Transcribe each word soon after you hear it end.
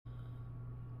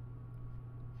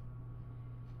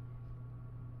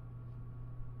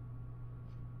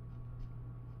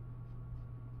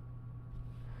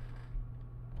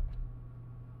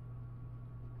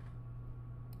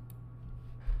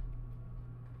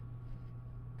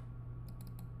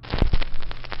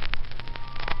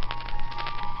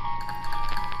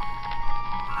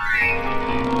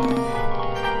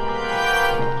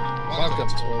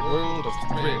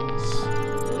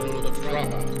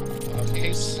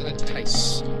and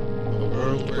entice. A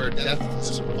world where death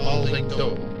is a revolving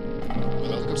door.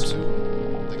 Welcome to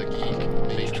the Geek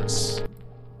Matrix.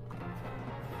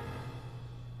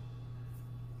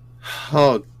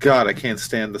 Oh God, I can't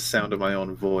stand the sound of my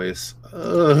own voice.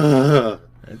 Ugh.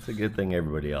 It's a good thing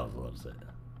everybody else loves it.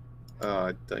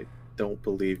 I don't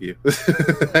believe you.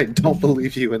 I don't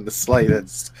believe you in the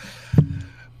slightest.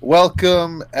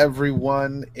 Welcome,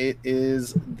 everyone. It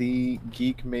is the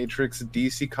Geek Matrix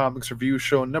DC Comics Review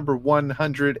Show number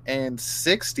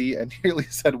 160. I nearly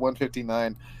said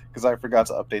 159 because I forgot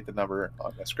to update the number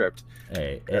on my script.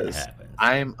 Hey, it happens.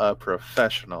 I'm a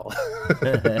professional.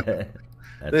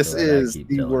 This is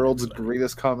the world's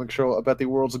greatest comic show about the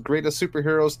world's greatest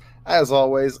superheroes. As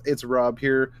always, it's Rob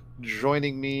here.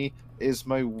 Joining me is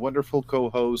my wonderful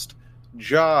co-host,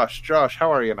 Josh. Josh,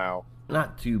 how are you now?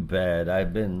 Not too bad.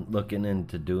 I've been looking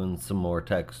into doing some more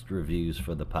text reviews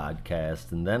for the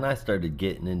podcast, and then I started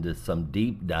getting into some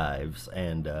deep dives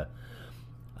and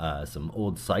some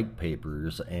old psych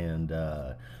papers, and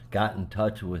got in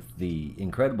touch with the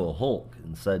Incredible Hulk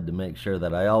and said to make sure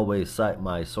that I always cite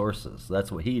my sources.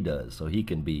 That's what he does, so he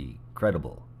can be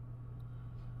credible.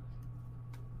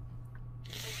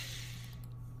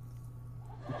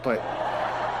 But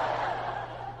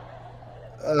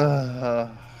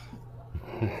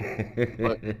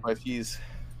but he's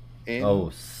in. Oh,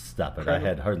 stop it. I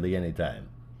had hardly any time.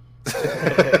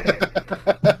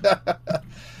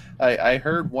 I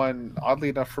heard one, oddly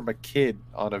enough, from a kid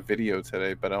on a video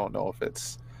today, but I don't know if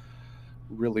it's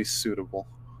really suitable.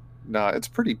 Nah, it's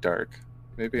pretty dark.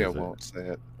 Maybe I won't say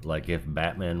it. Like if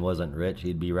Batman wasn't rich,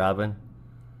 he'd be Robin?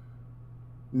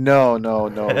 No.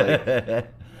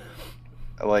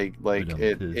 Like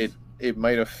it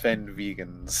might offend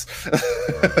vegans.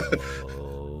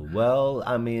 Oh, well,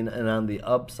 I mean, and on the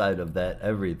upside of that,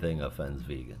 everything offends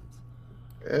vegans.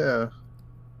 Yeah.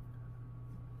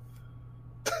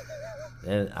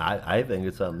 And I think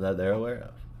it's something that they're aware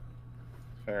of.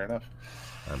 Fair enough.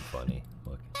 I'm funny.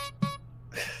 Look.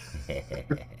 Where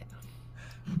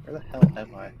the hell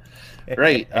am I?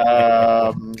 Right.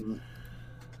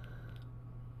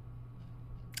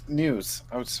 News.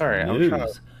 I'm sorry.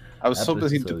 I was so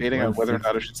busy debating on whether or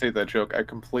not I should say that joke. I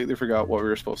completely forgot what we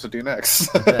were supposed to do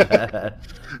next.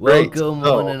 Welcome,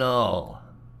 one and all.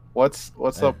 What's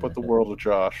up with the world of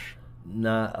Josh?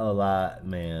 Not a lot,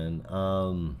 man.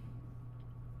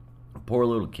 Poor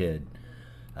little kid.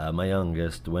 My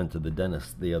youngest went to the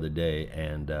dentist the other day,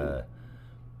 and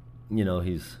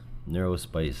he's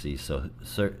neurospicy, so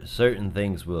certain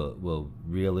things will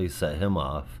really set him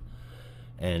off,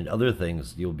 and other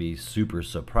things you'll be super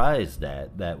surprised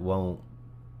at that won't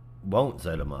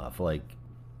set him off. Like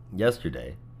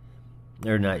yesterday,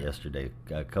 or not yesterday,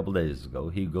 a couple days ago,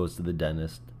 he goes to the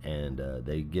dentist, and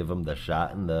they give him the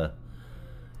shot in the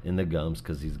gums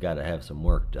because he's got to have some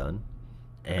work done.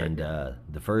 And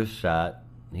the first shot,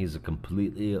 he's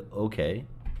completely okay.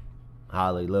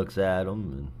 Holly looks at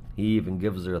him, and he even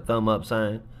gives her a thumb up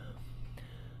sign.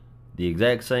 The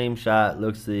exact same shot,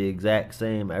 looks the exact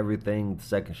same, everything. The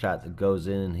second shot that goes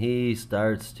in, he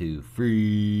starts to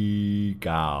freak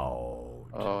out.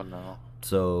 Oh, no.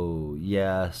 So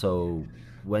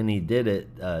when he did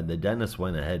it, the dentist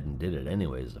went ahead and did it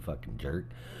anyways, the fucking jerk.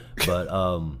 But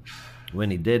when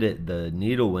he did it, the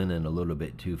needle went in a little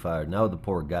bit too far. Now the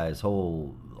poor guy's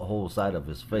whole side of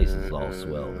his face is all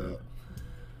swelled up.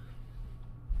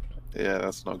 Yeah,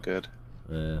 that's no good.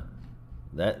 Yeah,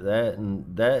 that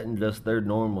and just their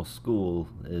normal school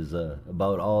is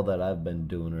about all that I've been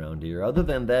doing around here. Other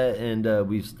than that, and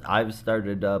I've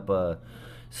started up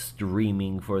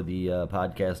streaming for the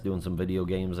podcast, doing some video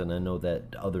games, and I know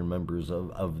that other members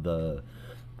of the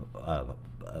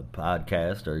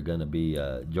podcast are going to be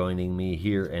joining me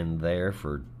here and there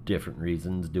for different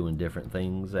reasons, doing different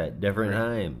things at different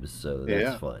times, so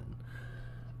that's fun.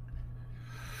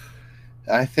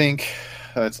 I think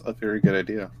that's a very good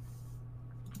idea.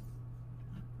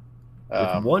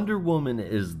 If Wonder Woman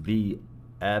is the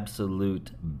absolute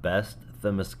best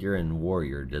Themysciran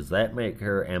warrior, does that make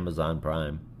her Amazon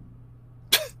Prime?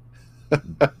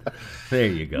 There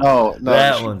you go. No,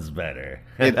 that one's better.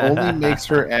 It only makes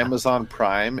her Amazon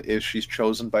Prime if she's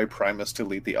chosen by Primus to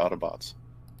lead the Autobots.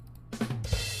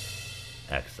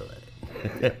 Excellent.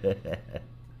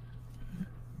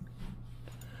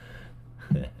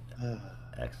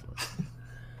 Excellent.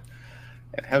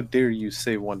 And how dare you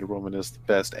say Wonder Woman is the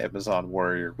best Amazon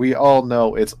warrior? We all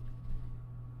know it's...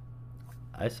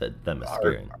 I said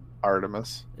Themysciran.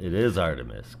 Artemis. It is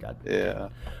Artemis. God. Yeah.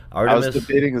 Artemis. I was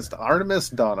debating as Artemis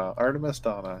Donna.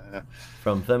 Yeah.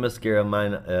 From Themyscira,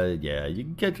 mine. Yeah, you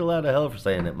can catch a lot of hell for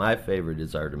saying it. My favorite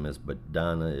is Artemis, but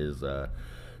Donna is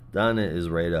Donna is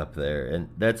right up there, and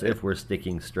that's if we're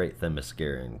sticking straight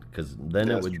Themysciran, because then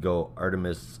it would go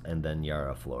Artemis and then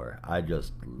Yara Flor. I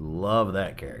just love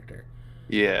that character.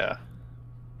 Yeah.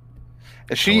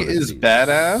 She is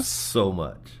badass so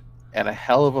much. And a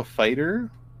hell of a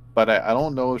fighter, but I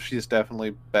don't know if she's definitely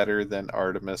better than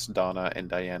Artemis, Donna, and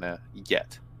Diana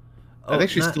yet. I think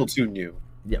she's still too new.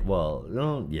 Yeah, well,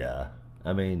 yeah.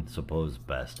 I mean, suppose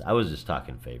best. I was just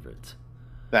talking favorites.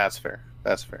 That's fair.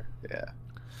 Yeah.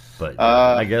 But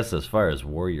I guess as far as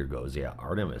warrior goes, yeah,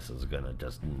 Artemis is gonna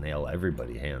just nail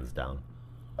everybody hands down.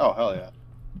 Oh hell yeah!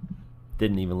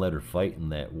 Didn't even let her fight in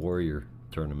that warrior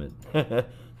tournament.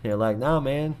 They're like, nah,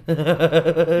 man.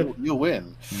 You'll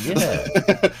win. Yeah.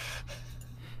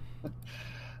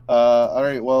 All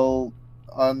right. Well,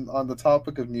 on the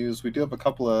topic of news, we do have a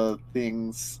couple of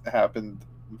things happened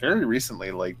very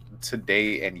recently, like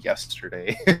today and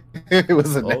yesterday. It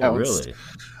was announced. Oh, really?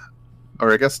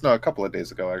 Or I guess no, a couple of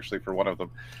days ago actually for one of them.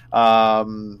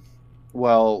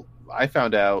 Well, I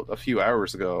found out a few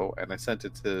hours ago, and I sent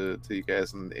it to you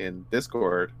guys in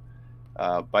Discord.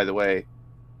 By the way,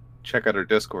 check out our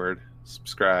Discord,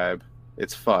 subscribe.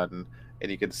 It's fun,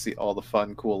 and you get to see all the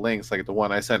fun, cool links, like the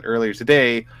one I sent earlier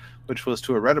today, which was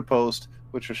to a Reddit post,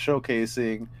 which was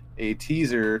showcasing a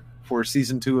teaser for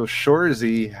season 2 of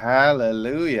Shorzy.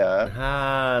 Hallelujah.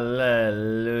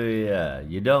 Hallelujah.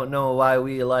 You don't know why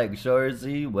we like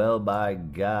Shorzy? Well, by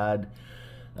God,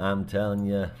 I'm telling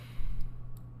you.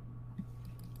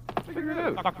 Figure it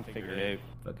out. Fucking figure it out.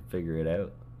 Fucking figure it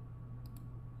out.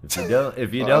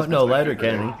 If you don't know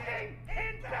Letterkenny.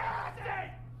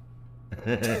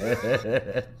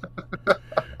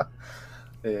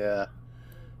 Yeah.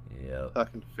 Yeah.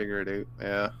 Fucking figure it out.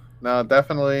 Yeah. No,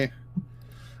 definitely.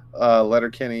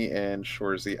 Letterkenny and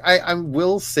Shorzy. I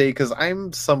will say, because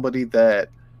I'm somebody that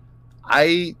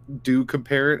I do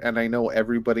compare it, and I know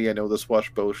everybody I know that's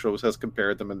watched both shows has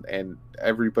compared them, and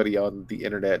everybody on the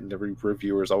internet and every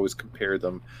reviewer has always compared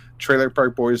them. Trailer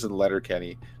Park Boys and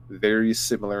Letterkenny, very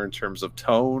similar in terms of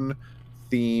tone,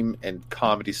 theme, and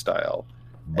comedy style.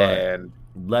 But and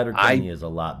Letterkenny is a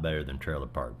lot better than Trailer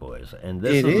Park Boys, and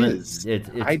this is. It's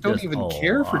I don't even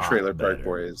care for Trailer Park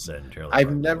Boys.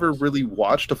 I've never really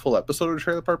watched a full episode of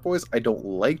Trailer Park Boys. I don't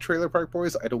like Trailer Park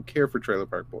Boys. I don't care for Trailer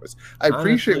Park Boys. I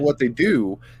appreciate what they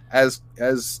do as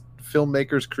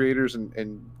filmmakers, creators,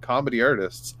 and comedy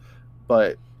artists,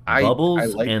 but Bubbles I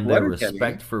like and their Letterkenny.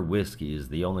 respect for whiskey is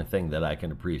the only thing that I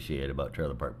can appreciate about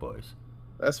Trailer Park Boys.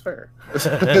 That's fair.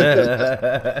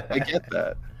 I get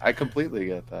that. I completely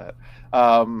get that.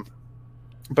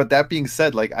 But that being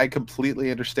said, like, I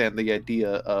completely understand the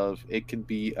idea of it can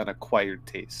be an acquired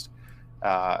taste.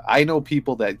 I know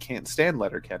people that can't stand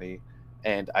Letterkenny,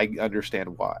 and I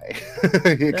understand why,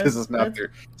 because it's not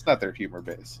their humor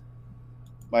base.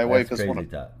 My wife is one of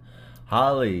them.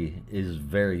 Holly is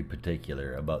very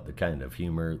particular about the kind of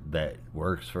humor that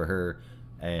works for her,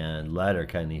 and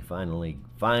Letterkenny finally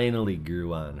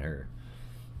grew on her.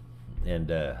 And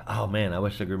oh man, I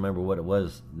wish I could remember what it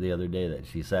was the other day that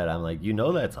she said. I'm like,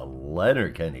 that's a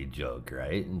Letterkenny joke,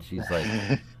 right? And she's like,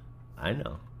 I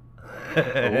know.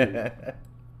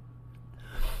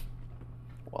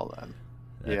 Well done.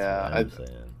 That's yeah, what I'm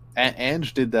saying.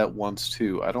 Ange did that once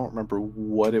too. I don't remember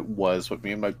what it was, but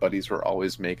me and my buddies were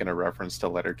always making a reference to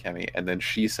Letterkenny, and then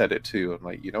she said it too. I'm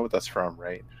like, you know what that's from,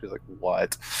 right? She's like,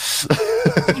 what? You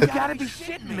gotta be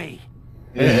shitting me.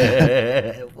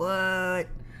 What?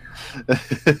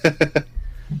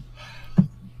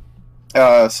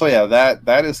 So yeah,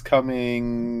 that is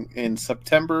coming in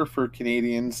September for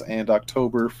Canadians and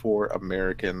October for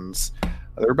Americans.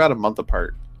 They're about a month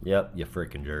apart. Yep, you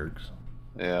freaking jerks.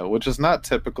 Yeah, which is not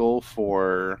typical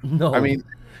for. No, I mean,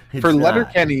 it's for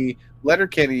not.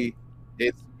 Letterkenny,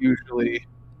 it's usually.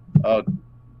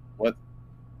 What?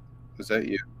 Was that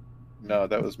you? No,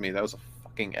 that was me. That was a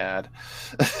fucking ad.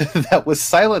 That was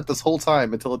silent this whole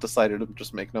time until it decided to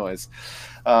just make noise.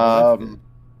 Yeah.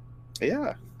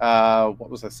 What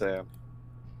was I saying?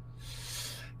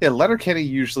 Yeah, Letterkenny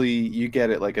usually you get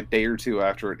it like a day or two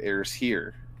after it airs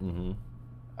here. Mm-hmm.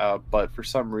 But for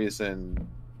some reason,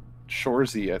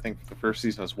 Shorzy, I think for the first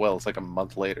season as well, it's like a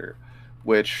month later,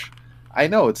 which I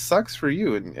know it sucks for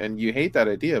you and you hate that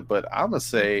idea, but I'm gonna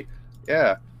say,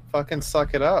 yeah, fucking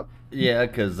suck it up. Yeah,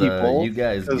 because People, you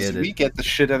guys get it. We get the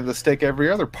shit end of the stick every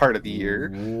other part of the year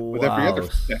with every other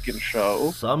second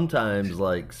show. Sometimes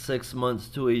like 6 months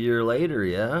to a year later,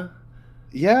 yeah?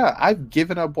 Yeah, I've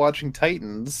given up watching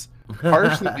Titans,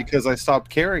 partially because I stopped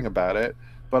caring about it,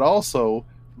 but also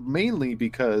mainly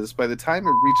because by the time it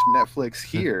reached Netflix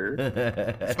here,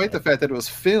 despite the fact that it was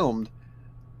filmed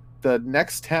the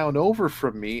next town over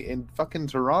from me in fucking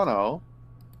Toronto,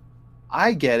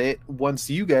 I get it once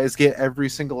you guys get every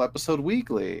single episode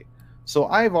weekly. So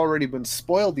I've already been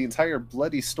spoiled the entire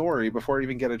bloody story before I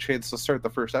even get a chance to start the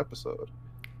first episode.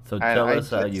 So And tell I us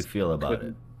how you just feel about it.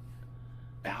 couldn't-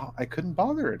 Now I couldn't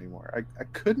bother anymore. I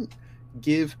couldn't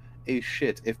give a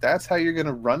shit. If that's how you're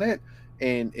gonna run it,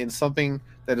 and in something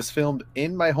that is filmed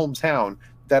in my hometown,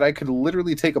 that I could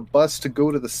literally take a bus to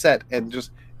go to the set and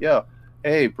just, yo,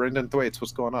 hey, Brendan Thwaites,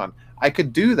 what's going on? I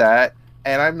could do that,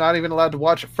 and I'm not even allowed to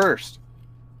watch it first.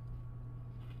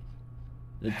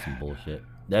 It's some bullshit.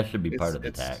 That should be part of the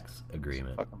It's tax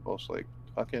agreement. fucking bullshit. Like,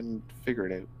 fucking figure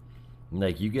it out.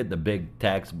 Like, you get the big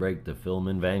tax break to film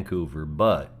in Vancouver,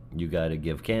 but you got to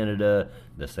give Canada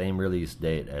the same release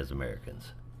date as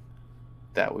Americans.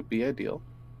 That would be ideal.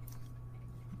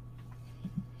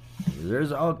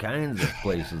 There's all kinds of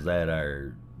places that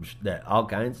all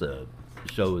kinds of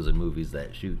shows and movies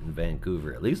that shoot in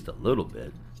Vancouver, at least a little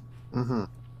bit. Mm-hmm.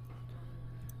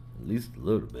 At least a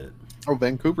little bit. Oh,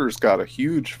 Vancouver's got a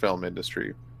huge film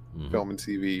industry, film and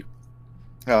TV.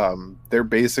 They're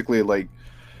basically like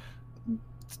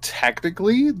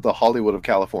technically the Hollywood of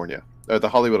California, or the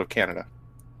Hollywood of Canada.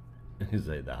 You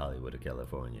say the Hollywood of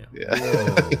California. Yeah,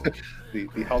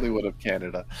 the Hollywood of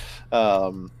Canada.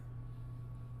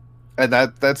 And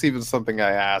that's even something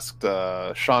I asked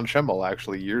Sean Schemmel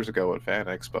actually years ago at Fan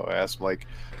Expo. I asked him, like,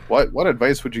 what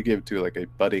advice would you give to like a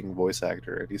budding voice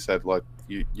actor? And he said, look,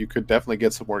 you could definitely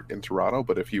get some work in Toronto,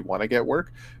 but if you want to get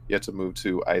work, you have to move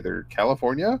to either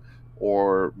California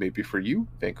or maybe for you,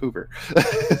 Vancouver.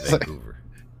 Vancouver.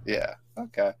 Yeah,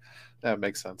 okay, that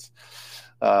makes sense.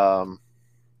 But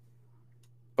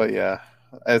yeah,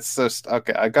 it's just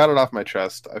okay. I got it off my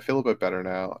chest. I feel a bit better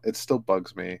now. It still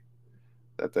bugs me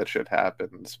that shit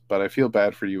happens, but I feel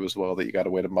bad for you as well that you got to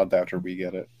wait a month after we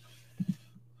get it.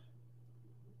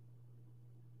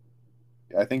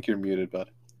 I think you're muted, bud.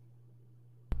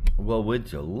 Well,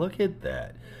 would you look at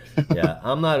that? Yeah,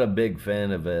 I'm not a big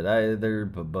fan of it either,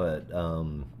 but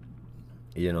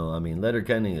you know, I mean,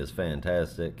 Letterkenny is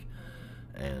fantastic,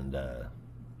 and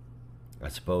I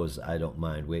suppose I don't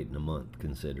mind waiting a month,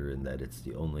 considering that it's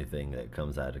the only thing that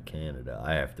comes out of Canada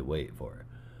I have to wait for.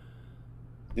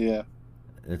 Yeah.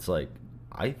 It's like,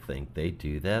 I think they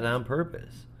do that on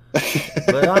purpose,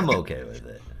 but I'm okay with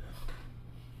it.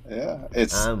 Yeah,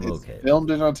 it's okay.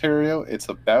 Filmed in Ontario. It's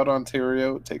about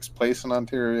Ontario. It takes place in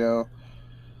Ontario.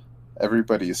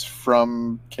 Everybody's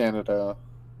from Canada,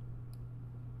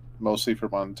 mostly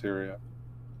from Ontario.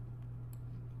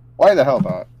 Why the hell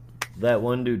not? That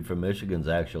one dude from Michigan's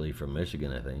actually from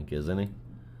Michigan, I think, isn't he?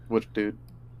 Which dude?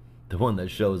 The one that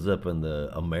shows up in the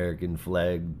American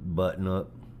flag button up.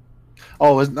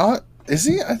 Oh, is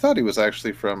he? I thought he was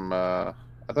actually from. I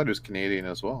thought he was Canadian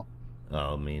as well.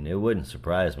 Oh, I mean, it wouldn't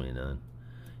surprise me none.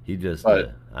 He just,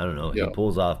 But, I don't know, yeah. he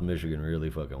pulls off Michigan really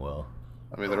fucking well.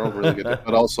 I mean, they're all really good,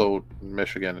 but also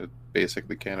Michigan is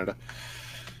basically Canada.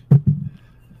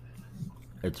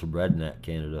 It's redneck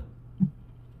Canada.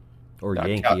 Or Yeah,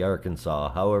 Yankee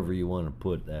Arkansas, however you want to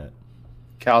put that.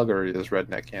 Calgary is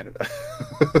redneck Canada.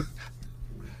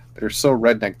 They're so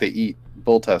redneck they eat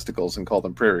bull testicles and call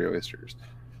them prairie oysters.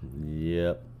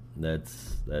 Yep,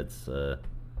 that's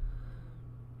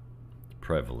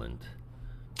prevalent.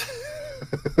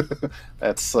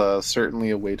 That's certainly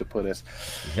a way to put it.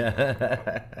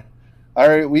 Yeah. All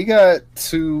right, we got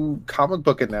 2 comic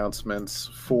book announcements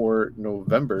for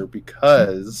November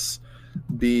because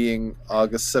being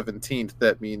August 17th,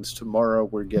 that means tomorrow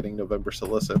we're getting November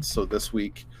solicits. So this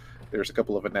week there's a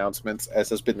couple of announcements, as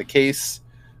has been the case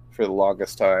for the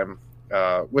longest time,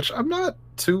 which I'm not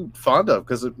too fond of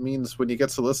because it means when you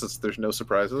get solicits, there's no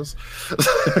surprises.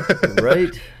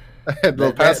 Right? And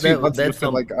the past few months, that's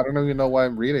been like, I don't even know why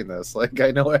I'm reading this. Like,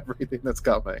 I know everything that's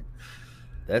coming.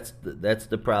 That's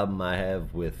the problem I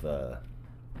have with the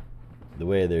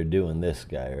way they're doing this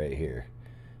guy right here.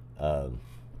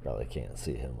 Probably can't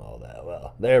see him all that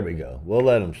well. There we go. We'll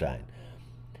let him shine.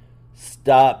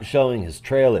 Stop showing his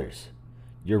trailers.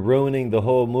 You're ruining the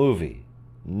whole movie.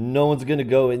 No one's going to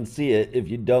go and see it if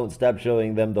you don't stop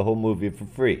showing them the whole movie for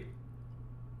free.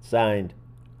 Signed,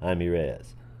 Jaime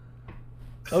Reyes.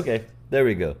 Okay, there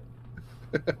we go.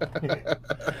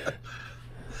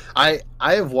 I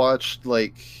have watched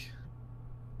like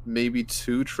maybe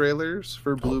 2 trailers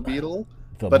for Blue Beetle,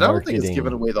 but I don't think it's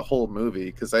given away the whole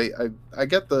movie because I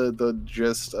get the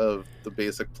gist of the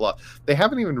basic plot. They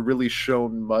haven't even really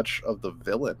shown much of the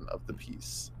villain of the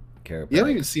piece. You don't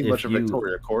even see much of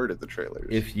Victoria Court in the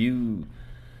trailers.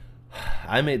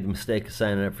 I made the mistake of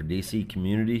signing up for DC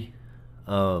Community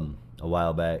a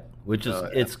while back, which is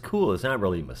it's cool. It's not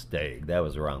really a mistake. That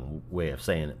was the wrong way of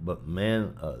saying it. But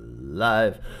man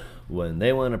alive, when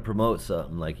they want to promote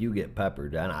something, like you get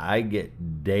peppered, and I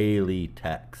get daily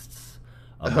texts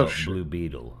about Blue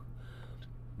Beetle.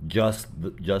 Just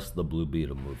the Blue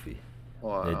Beetle movie.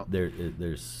 Wow.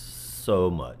 There's so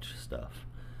much stuff.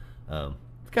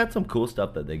 It's got some cool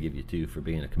stuff that they give you too for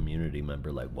being a community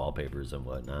member, like wallpapers and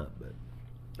whatnot. But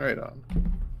right on.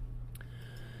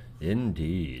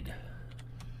 Indeed.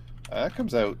 That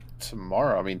comes out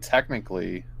tomorrow. I mean,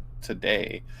 technically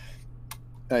today.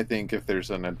 I think if there's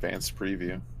an advanced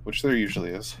preview, which there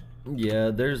usually is. Yeah,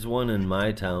 there's one in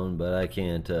my town, but I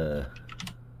can't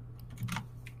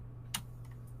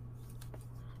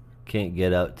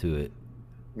get out to it.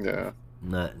 Yeah.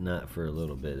 Not for a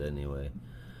little bit anyway.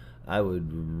 I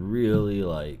would really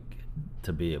like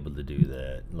to be able to do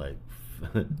that. Like,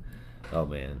 oh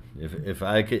man, if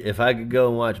I could go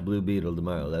and watch Blue Beetle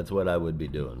tomorrow, that's what I would be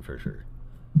doing for sure.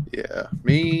 Yeah,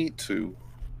 me too.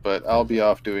 But I'll be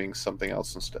off doing something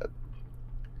else instead.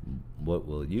 What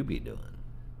will you be doing?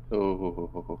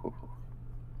 Oh.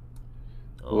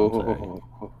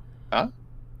 Huh?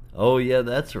 Oh yeah,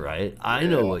 that's right. I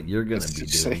know what you're gonna be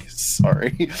doing.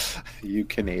 Sorry, you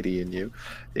Canadian, you.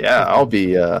 Yeah, I'll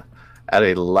be at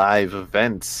a live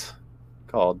event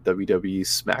called WWE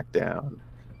SmackDown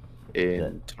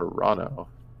in Toronto,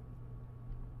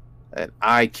 and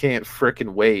I can't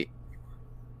frickin' wait.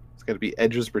 It's gonna be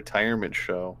Edge's retirement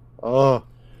show. Oh,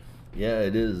 yeah,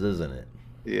 it is, isn't it?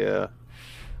 Yeah.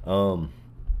 Are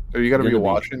you gonna be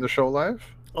watching the show live?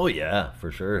 Oh yeah,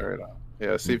 for sure. Right on.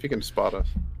 Yeah, see if you can spot us.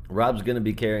 Rob's gonna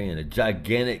be carrying a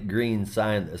gigantic green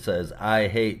sign that says "I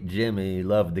hate Jimmy,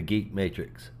 love the Geek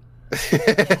Matrix."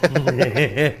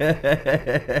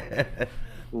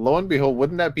 Lo and behold,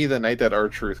 wouldn't that be the night that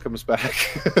R-Truth comes back?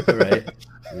 Right.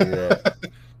 Yeah.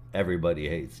 Everybody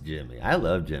hates Jimmy. I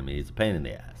love Jimmy. He's a pain in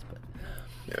the ass, but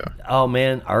yeah. Oh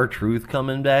man, R-Truth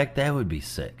coming back, that would be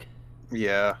sick.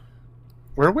 Yeah.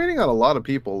 We're waiting on a lot of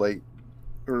people. Like,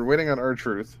 we're waiting on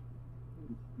R-Truth.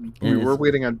 We're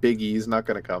waiting on Big E. He's not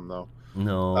going to come, though.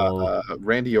 No.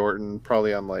 Randy Orton,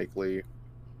 probably unlikely.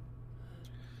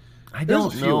 I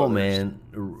don't know, man.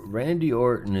 Randy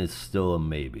Orton is still a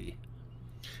maybe.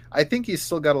 I think he's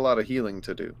still got a lot of healing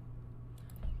to do.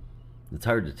 It's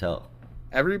hard to tell.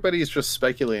 Everybody's just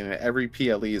speculating that every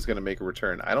PLE is going to make a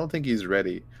return. I don't think he's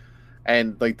ready.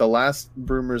 And, like, the last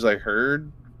rumors I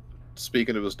heard,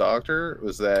 speaking to his doctor,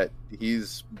 was that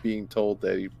he's being told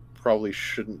that he probably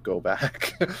shouldn't go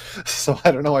back. So I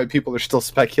don't know why people are still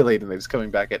speculating that he's coming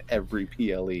back at every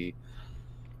PLE.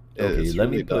 Okay,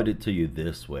 let me put it to you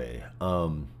this way.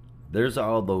 There's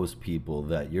all those people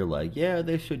that you're like, yeah,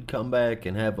 they should come back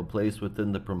and have a place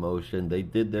within the promotion. They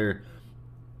did their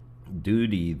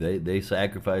duty. They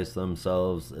sacrificed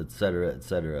themselves, etc.,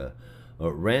 etc.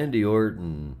 Randy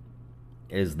Orton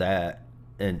is that,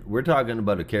 and we're talking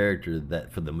about a character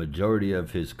that for the majority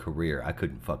of his career I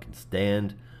couldn't fucking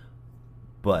stand,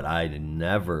 but I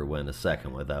never went a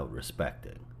second without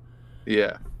respecting.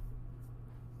 Yeah.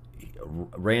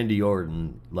 Randy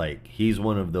Orton, like, he's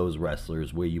one of those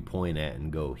wrestlers where you point at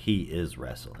and go, he is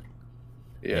wrestling.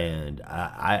 Yeah. And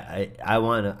I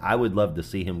would love to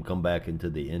see him come back into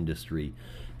the industry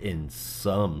in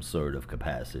some sort of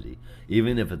capacity,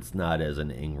 even if it's not as an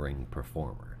in-ring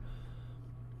performer.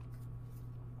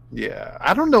 Yeah,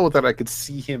 I don't know that I could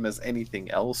see him as anything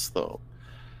else, though.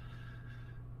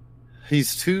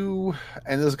 He's too,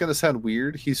 and this is going to sound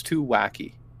weird, he's too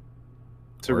wacky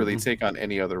to really take on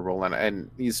any other role.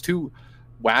 And he's too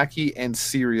wacky and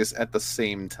serious at the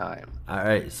same time. All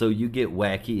right, so you get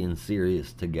wacky and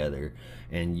serious together,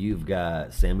 and you've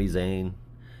got Sami Zayn,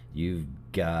 you've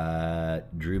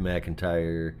got Drew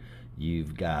McIntyre,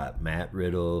 you've got Matt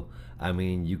Riddle. I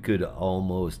mean, you could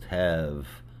almost have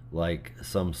like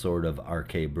some sort of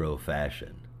RK Bro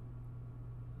faction.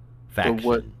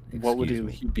 What would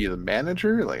he be, the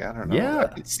manager? Like, I don't know. Yeah. I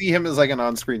could see him as like an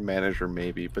on-screen manager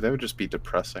maybe, but that would just be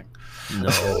depressing.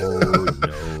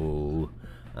 No.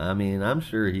 I mean, I'm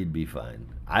sure he'd be fine.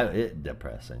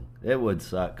 Depressing. It would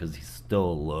suck because he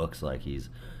still looks like he's,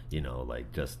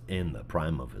 like just in the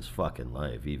prime of his fucking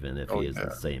life, even if he is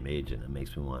the same age, and it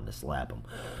makes me want to slap him.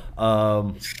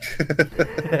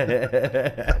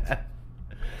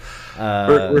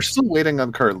 We're still waiting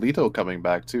on Carlito coming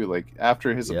back too. Like,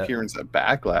 after his appearance at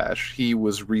Backlash, he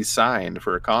was re-signed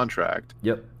for a contract.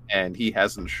 Yep. And he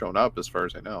hasn't shown up as far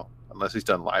as I know, unless he's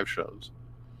done live shows.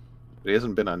 But he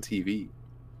hasn't been on TV.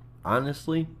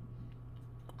 Honestly,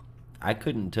 I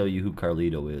couldn't tell you who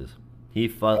Carlito is. He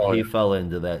fell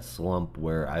into that slump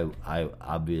where I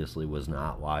obviously was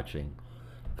not watching.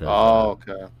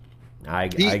 Okay. I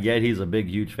get he's a big,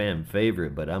 huge fan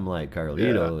favorite, but I'm like,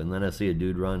 Carlito, and then I see a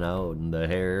dude run out and the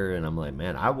hair, and I'm like,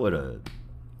 man, I would have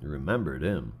You remembered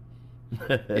him.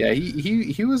 Yeah,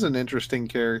 he was an interesting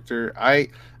character. I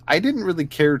didn't really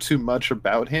care too much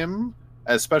about him,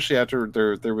 especially after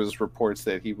there was reports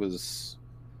that he was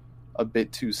a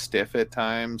bit too stiff at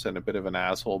times and a bit of an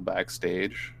asshole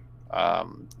backstage. I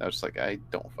was just like, I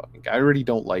already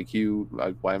don't like you.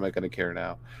 Why am I going to care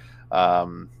now?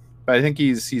 But I think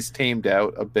he's tamed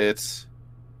out a bit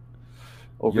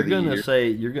over You're the gonna years.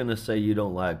 say you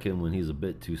don't like him when he's a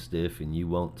bit too stiff, and you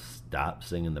won't stop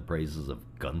singing the praises of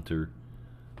Gunther.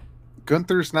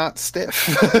 Gunther's not stiff.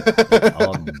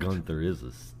 All Gunther is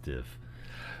stiff.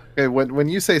 Okay, when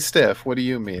you say stiff, what do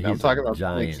you mean? I'm He's talking a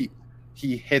about like giant.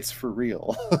 he hits for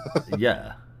real.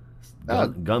 Yeah, No,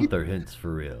 Gunther hits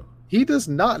for real. He does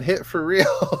not hit for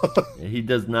real. He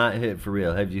does not hit for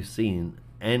real. Have you seen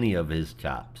any of his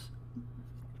chops?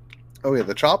 Oh yeah,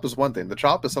 the chop is one thing. The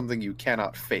chop is something you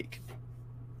cannot fake.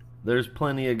 There's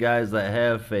plenty of guys that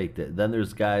have faked it. Then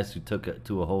there's guys who took it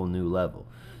to a whole new level.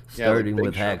 Yeah, like Starting Big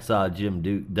with Show. Hacksaw Jim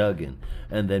Duggan,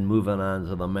 and then moving on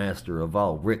to the master of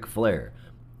all, Ric Flair.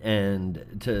 And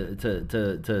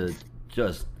to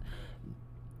just...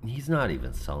 He's not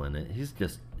even selling it. He's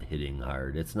just hitting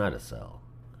hard. It's not a sell.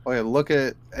 Oh yeah, look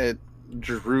at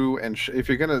Drew and if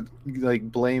you're gonna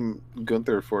like blame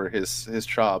Gunther for his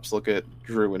chops, look at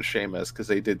Drew and Sheamus because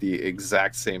they did the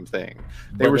exact same thing.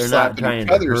 They But were they're not slapping trying each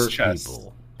to other's hurt chests.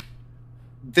 people.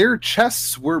 Their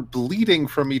chests were bleeding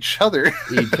from each other.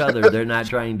 Each other. They're not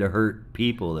trying to hurt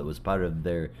people. That was part of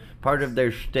their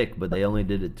shtick, but they only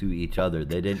did it to each other.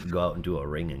 They didn't go out into a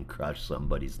ring and crush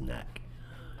somebody's neck.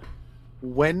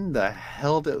 When the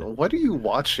hell what are you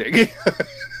watching?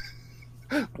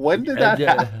 When did that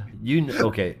happen?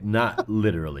 Okay, not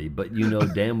literally, but you know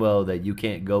damn well that you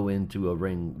can't go into a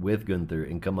ring with Gunther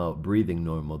and come out breathing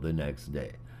normal the next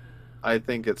day. I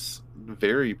think it's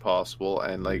very possible,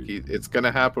 and like it's going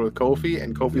to happen with Kofi,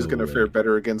 and Kofi's No going to way. fare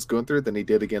better against Gunther than he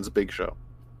did against Big Show.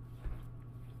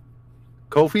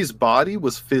 Kofi's body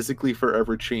was physically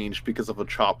forever changed because of a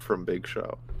chop from Big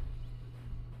Show,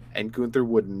 and Gunther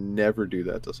would never do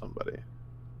that to somebody.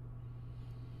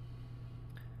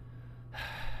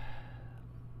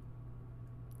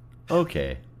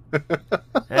 Okay.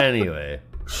 Anyway,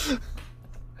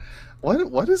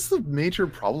 What is the major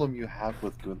problem you have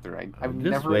with Gunther? I've just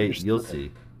never wait. understood You'll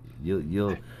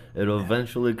it. see. It'll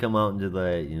eventually come out into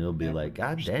that. You'll be like,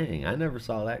 God dang, I never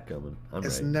saw that coming. I'm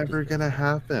It's right. never gonna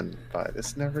happen, but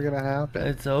it's never gonna happen.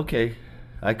 It's okay.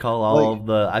 I call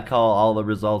all the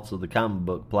results of the comic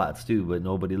book plots too, but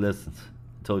nobody listens.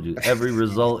 I told you every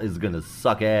result is gonna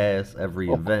suck ass. Every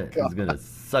Oh my event is God. gonna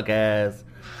suck ass.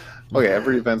 Okay,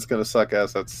 every event's gonna suck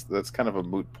ass. That's kind of a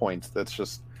moot point. That's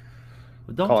just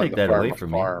But don't calling take the that farm away a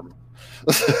from farm. me.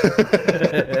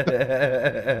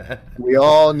 We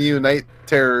all knew Night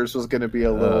Terrors was gonna be a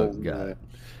Oh little. God.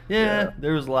 Yeah. Yeah,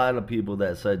 there was a lot of people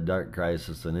that said Dark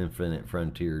Crisis and Infinite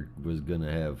Frontier was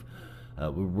gonna have,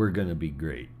 we're gonna be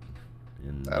great.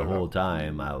 And I the don't know. whole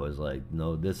time I was like,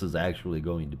 no, this is actually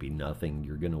going to be nothing.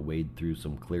 You're gonna wade through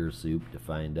some clear soup to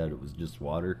find out it was just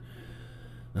water.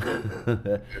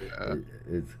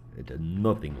 It's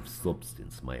nothing of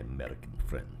substance, my American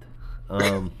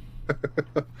friend.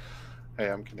 Hey,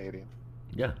 I'm Canadian.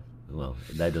 Yeah, well,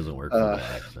 that doesn't work for the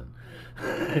accent.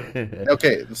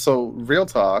 Okay, so real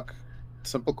talk,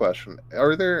 simple question: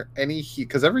 are there any?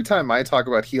 Because every time I talk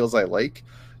about heels I like,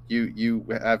 you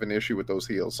have an issue with those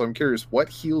heels. So I'm curious, what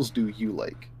heels do you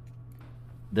like?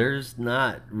 There's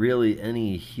not really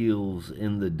any heels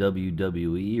in the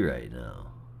WWE right now.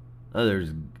 Oh,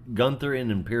 there's Gunther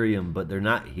and Imperium, but they're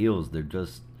not heels. They're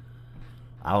just,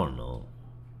 I don't know.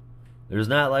 There's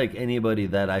not like anybody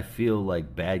that I feel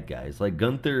like bad guys. Like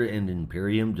Gunther and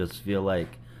Imperium just feel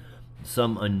like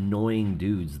some annoying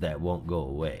dudes that won't go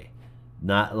away.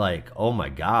 Not like, oh my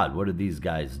God, what are these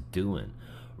guys doing?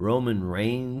 Roman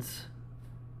Reigns,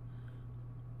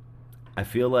 I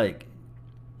feel like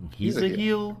he's a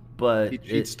heel, but He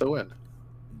cheats to win.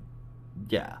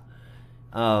 yeah.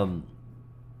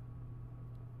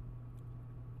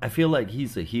 I feel like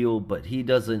he's a heel, but he's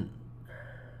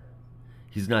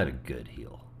not a good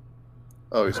heel.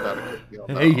 Oh, he's not a good heel.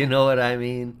 No. You know what I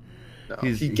mean? No.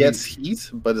 he's- He gets heat,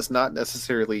 but it's not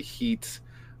necessarily heat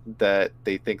that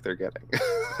they think they're getting.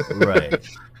 Right.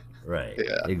 Right.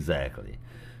 Yeah. Exactly.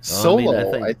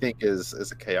 Solo, I I think, is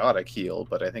a chaotic heel,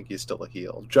 but I think he's still a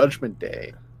heel. Judgment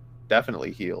Day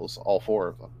definitely heals all four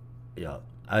of them. Yeah.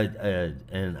 I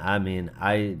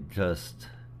just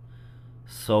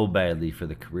so badly for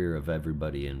the career of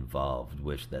everybody involved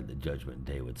wish that the Judgment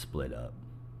Day would split up.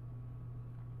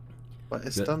 But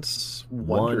it's Good. done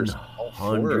wonders. all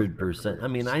four of them. 100%. I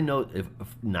mean, I know if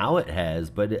now it has,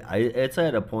 but it's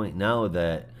at a point now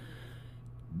that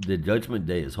the Judgment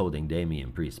Day is holding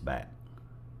Damian Priest back.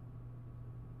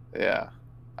 Yeah.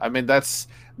 I mean, that's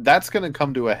going to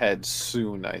come to a head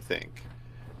soon, I think.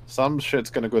 Some shit's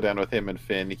going to go down with him and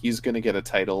Finn. He's going to get a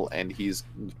title, and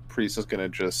Priest is going to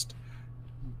just,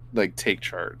 like, take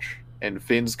charge. And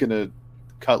Finn's going to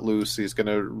cut loose. He's going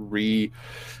to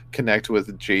reconnect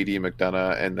with JD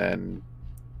McDonough, and then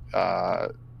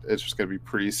it's just going to be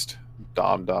Priest,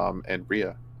 Dom, and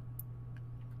Rhea.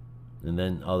 And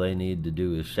then all they need to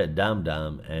do is shed Dom,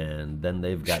 and then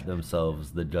they've got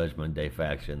themselves the Judgment Day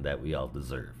faction that we all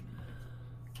deserve.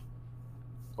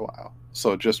 Wow.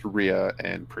 So just Rhea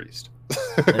and Priest.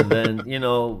 And then,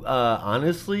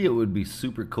 honestly, it would be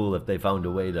super cool if they found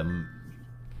a way to...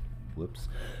 Whoops.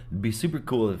 It'd be super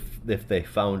cool if they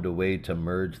found a way to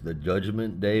merge the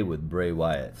Judgment Day with Bray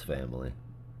Wyatt's family.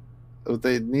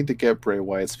 They need to get Bray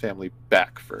Wyatt's family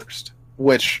back first.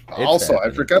 Which It's also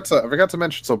happening. I forgot to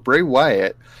mention. So Bray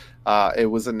Wyatt, it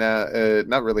was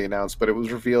not really announced, but it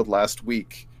was revealed last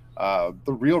week. The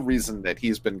real reason that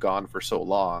he's been gone for so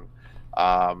long,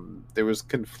 there was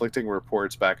conflicting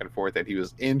reports back and forth that he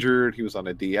was injured, he was on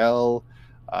a DL,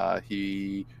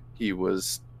 he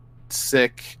was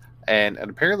sick, and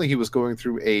apparently he was going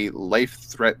through a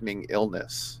life-threatening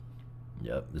illness.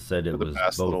 Yep, they said it For the was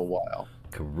past both little while.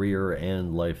 career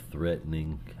and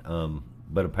life-threatening.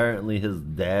 But apparently his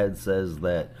dad says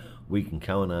that we can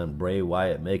count on Bray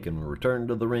Wyatt making a return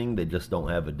to the ring. They just don't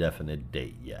have a definite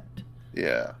date yet.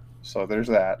 Yeah, so there's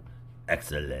that.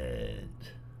 Excellent.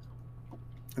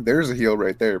 There's a heel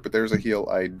right there, but there's a heel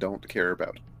I don't care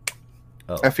about.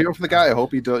 Oh, I feel for the guy. I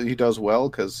hope he does well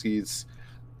because he's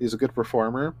a good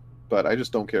performer, but I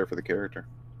just don't care for the character.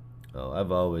 oh,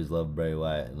 I've always loved Bray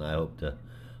Wyatt, and I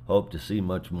hope to see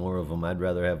much more of him. I'd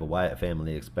rather have a Wyatt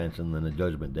family expansion than a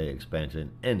Judgment Day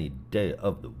expansion any day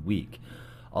of the week.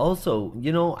 Also,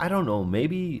 I don't know,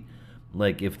 maybe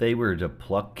like if they were to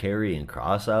pluck Karrion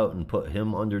Kross out and put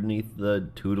him underneath the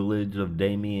tutelage of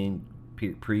Damian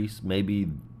Priest, maybe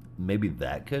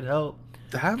that could help.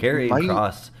 That Karrion might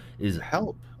Kross is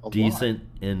help a decent lot.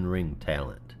 in-ring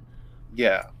talent.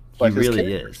 Yeah, but his really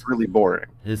character's is. really boring.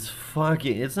 It's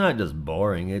not just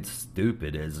boring, it's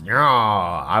stupid. It's,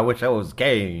 I wish I was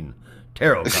Kane.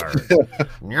 Tarot card.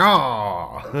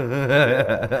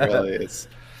 Really, it's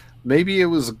maybe it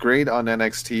was great on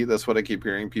NXT. That's what I keep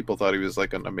hearing. People thought he was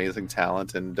like an amazing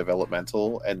talent and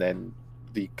developmental, and then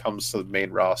he comes to the main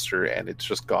roster and it's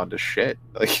just gone to shit.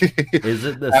 Like, Is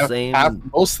it the same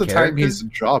most of the time character? he's a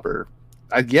jobber.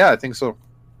 Yeah, I think so.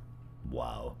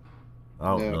 Wow. I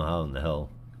don't Yeah. know how in the hell.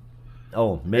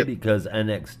 Oh, maybe because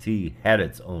NXT had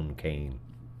its own Kane.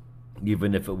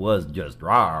 Even if it was just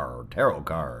rawr, tarot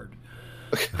card.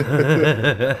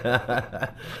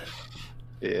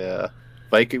 Yeah,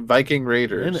 Viking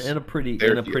Raiders. and a pretty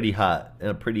They're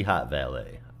hot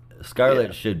valet. Scarlett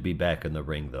Yeah. should be back in the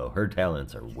ring though. Her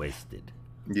talents are wasted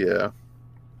Yeah,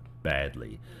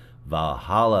 badly.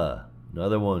 Valhalla,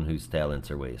 another one whose talents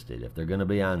are wasted. If they're gonna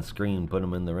be on screen, put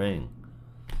them in the ring.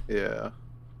 yeah.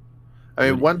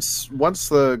 I mean, once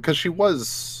because she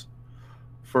was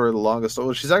for the longest.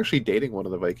 Oh, she's actually dating one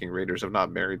of the Viking Raiders. I'm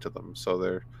not married to them,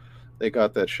 so they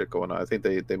got that shit going on. I think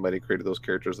they might have created those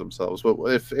characters themselves. But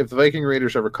if the Viking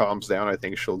Raiders ever calms down, I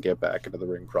think she'll get back into the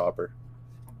ring proper.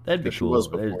 That'd be She cool. was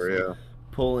before, yeah.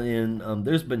 Pull in.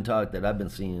 There's been talk that I've been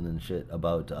seeing and shit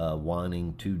about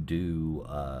wanting to do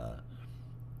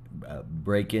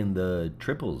break in the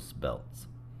triples belts.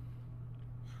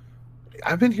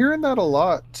 I've been hearing that a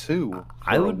lot too.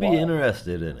 I for a would be while.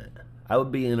 interested in it.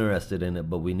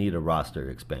 But we need a roster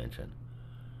expansion.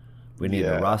 We need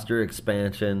Yeah. a roster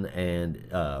expansion, and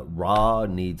Raw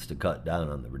needs to cut down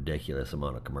on the ridiculous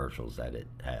amount of commercials that it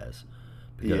has.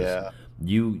 Because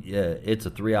Yeah, it's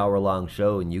a 3 hour long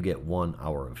show, and you get 1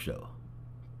 hour of show.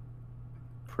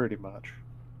 pretty much.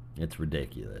 It's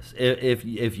ridiculous. If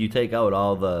you take out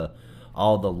all the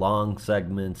long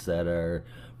segments that are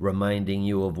reminding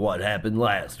you of what happened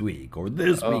last week or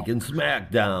this week in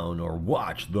SmackDown or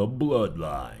watch the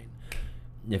Bloodline.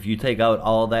 If you take out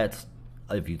all that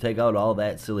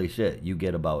silly shit, you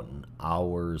get about an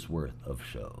hour's worth of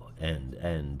show,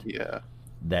 and Yeah.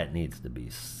 that needs to be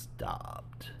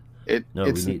stopped. It's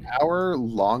we need- an hour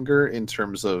longer in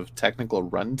terms of technical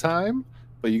runtime,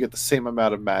 but you get the same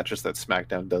amount of matches that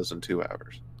SmackDown does in 2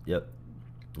 hours. Yep,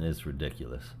 it's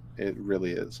ridiculous. It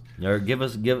really is. Or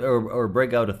or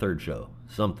break out a third show.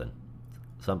 Something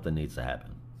needs to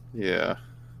happen. Yeah.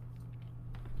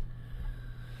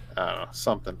 I don't know,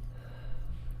 something.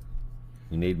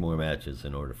 We need more matches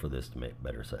in order for this to make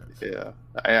better sense. Yeah.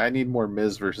 I need more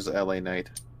Miz versus LA Knight.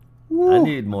 I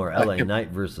need more LA Knight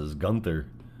versus Gunther.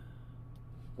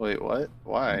 Wait, what?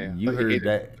 Why? I You thought heard hated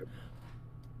that? Gunther.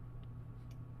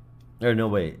 Or no,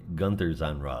 wait, Gunther's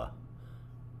on Raw.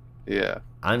 Yeah.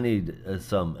 I need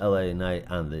some LA Knight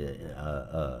on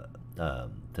the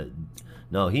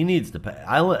no, he needs to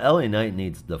LA Knight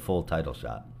needs the full title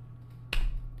shot.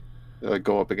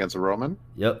 Go up against Roman.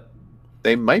 Yep.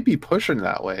 They might be pushing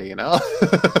that way, you know.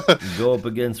 Go up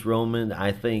against Roman.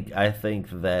 I think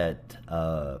that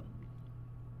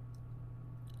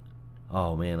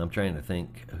oh man, I'm trying to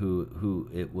think who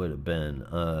it would have been.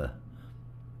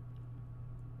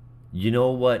 You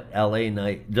know what LA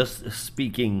Knight, just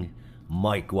speaking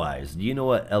Mike wise, do you know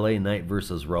what LA Knight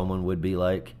versus Roman would be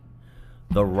like?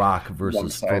 The Rock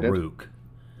versus One-sided. Farouk.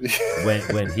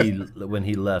 when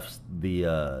he left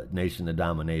the Nation of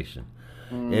Domination.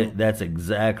 That's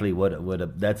exactly what it would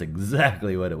have. That's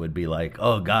exactly what it would be like.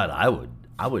 Oh God, I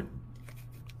would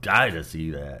die to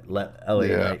see that. Let LA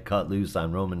Knight cut loose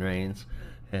on Roman Reigns.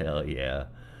 Hell yeah.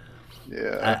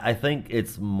 Yeah. I think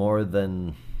it's more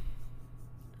than.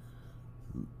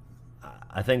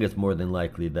 I think it's more than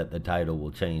likely that the title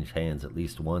will change hands at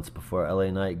least once before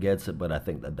LA Knight gets it, but I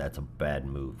think that that's a bad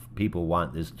move. People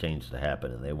want this change to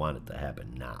happen, and they want it to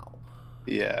happen now.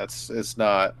 Yeah, it's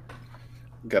not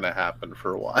gonna happen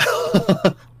for a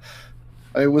while.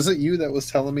 Was it you that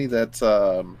was telling me that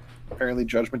apparently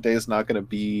Judgment Day is not gonna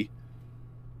be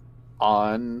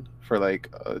on for like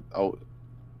a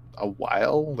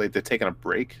while? Like they're taking a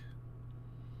break?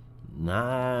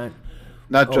 Not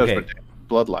Judgment Day,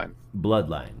 Bloodline.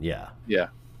 Bloodline, yeah. Yeah.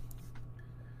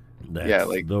 That's Yeah,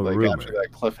 like the rumor. after that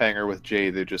cliffhanger with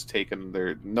Jay, they're just taking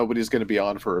nobody's gonna be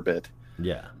on for a bit.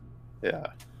 Yeah. Yeah.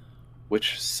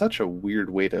 Which is such a weird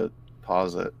way to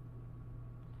pause it.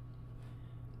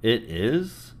 It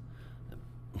is.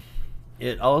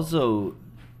 It also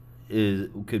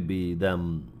could be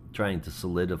them trying to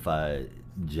solidify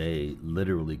Jay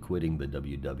literally quitting the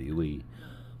WWE.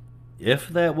 If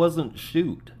that wasn't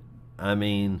shoot, I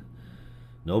mean,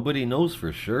 nobody knows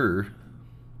for sure.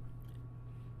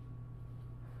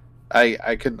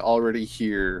 I can already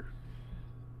hear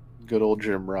good old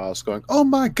Jim Ross going, "Oh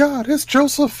my God, it's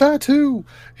Joseph Fatu!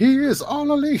 He is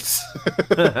all elite."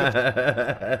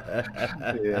 Yeah,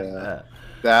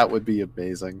 that would be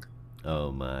amazing.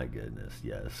 Oh my goodness,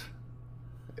 yes.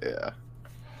 Yeah.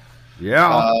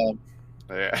 Yeah.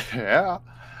 Yeah.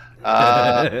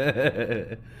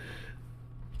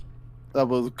 That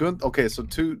was good. Okay, so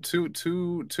two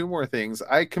more things.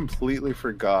 I completely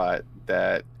forgot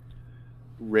that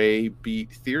Ray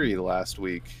beat Theory last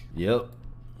week. Yep.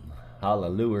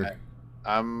 Hallelujah.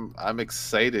 I'm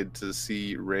excited to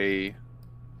see Ray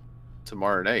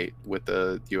tomorrow night with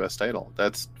the U.S. title.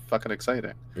 That's fucking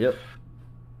exciting. Yep.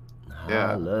 Yeah.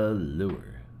 Hallelujah.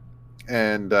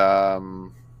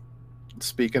 And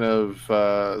speaking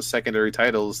of secondary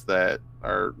titles that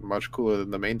are much cooler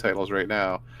than the main titles right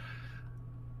now,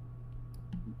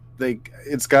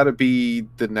 it's got to be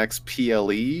the next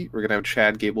PLE. We're gonna have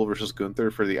Chad Gable versus Gunther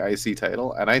for the IC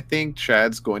title, and I think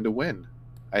Chad's going to win.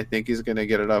 I think he's gonna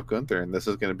get it off Gunther, and this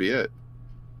is gonna be it.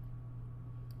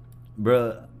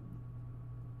 Bruh,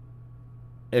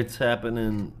 it's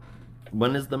happening.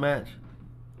 When is the match? Is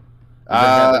it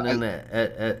happening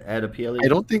at a PLE? I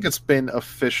don't think it's been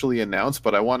officially announced,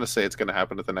 but I want to say it's going to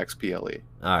happen at the next PLE.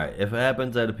 All right, if it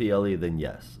happens at a PLE, then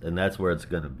yes, and that's where it's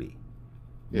going to be.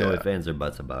 No ifs, ands, or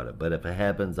buts about it. But if it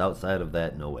happens outside of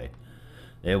that, no way.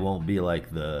 It won't be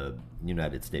like the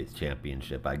United States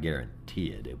Championship. I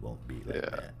guarantee it. It won't be like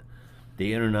that.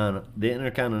 The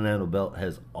Intercontinental belt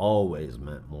has always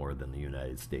meant more than the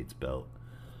United States belt.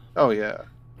 Oh, yeah.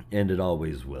 And it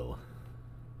always will.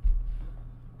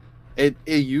 It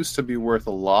used to be worth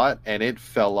a lot, and it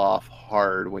fell off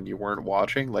hard when you weren't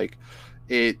watching. Like,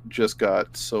 it just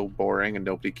got so boring, and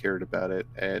nobody cared about it.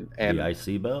 And the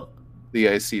IC belt? The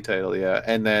IC title, yeah.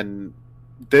 And then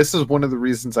this is one of the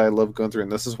reasons I love Gunther, and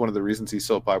this is one of the reasons he's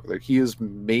so popular. He has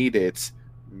made it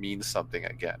mean something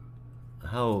again.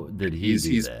 How did he do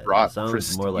he's that? brought Sounds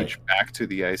prestige more like back to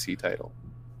the IC title.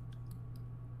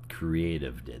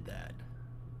 Creative did that.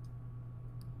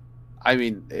 I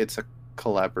mean, it's a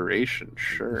collaboration,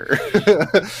 sure.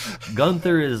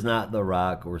 Gunther is not The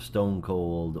Rock or Stone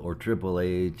Cold or Triple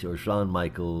H or Shawn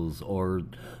Michaels or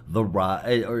The Rock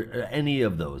or any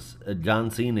of those.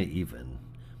 John Cena even.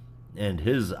 And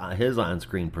his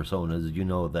on-screen personas, you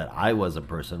know, that I wasn't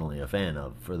personally a fan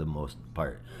of for the most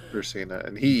part. For Cena,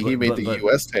 and he made the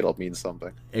U.S. title mean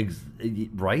something,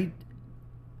 right?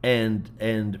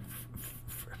 And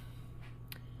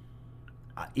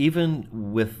even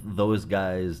with those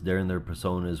guys, they're in their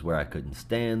personas where I couldn't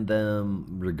stand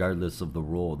them, regardless of the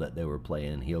role that they were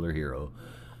playing, heel or hero,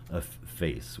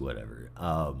 face, whatever.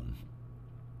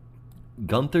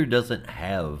 Gunther doesn't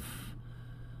have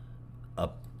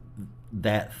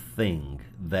that thing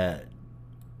that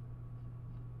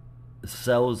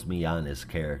sells me on his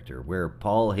character, where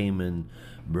Paul Heyman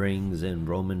brings in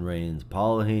Roman Reigns,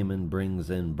 Paul Heyman brings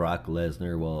in Brock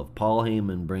Lesnar. Well, if Paul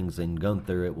Heyman brings in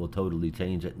Gunther, it will totally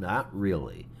change it. Not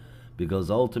really, because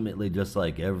ultimately, just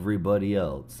like everybody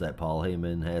else that Paul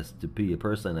Heyman has to be a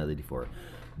personality for,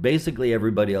 basically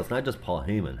everybody else, not just Paul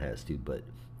Heyman has to, but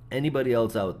anybody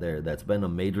else out there that's been a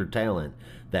major talent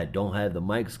that don't have the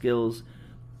mic skills,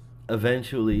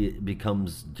 eventually it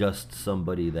becomes just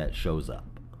somebody that shows up.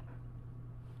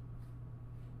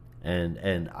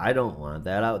 And I don't want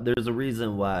that out. There's a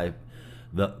reason why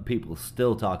the people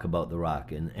still talk about The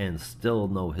Rock and still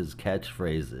know his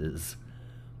catchphrases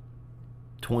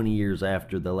 20 years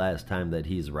after the last time that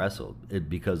he's wrestled.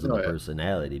 Because of the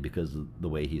personality, because of the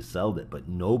way he sold it. But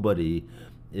nobody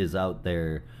is out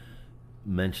there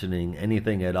mentioning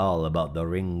anything at all about the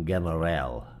Ring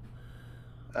General.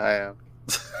 I am.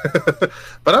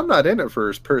 But I'm not in it for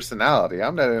his personality.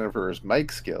 I'm not in it for his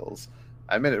mic skills.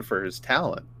 I'm in it for his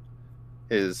talent.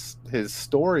 His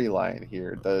storyline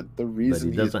here, the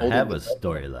reason but he doesn't have a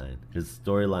storyline. His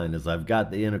storyline is, I've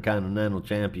got the Intercontinental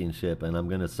Championship and I'm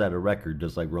going to set a record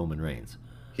just like Roman Reigns.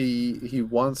 He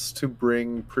wants to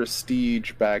bring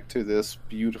prestige back to this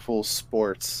beautiful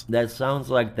sports. That sounds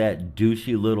like that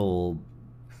douchey little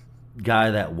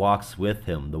guy that walks with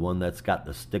him, the one that's got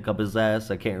the stick up his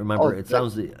ass. I can't remember. It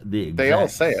sounds the exact. They all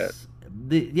say it.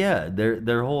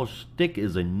 Their whole shtick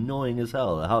is annoying as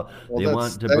hell. How they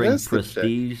want to bring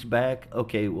prestige back.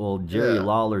 Okay, well, Jerry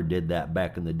Lawler did that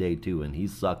back in the day too, and he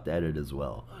sucked at it as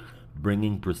well.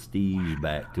 Bringing prestige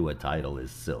back to a title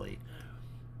is silly.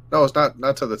 No, it's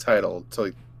not to the title,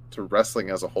 to wrestling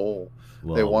as a whole.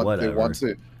 Well,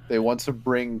 they want to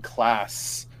bring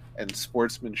class and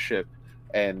sportsmanship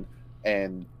and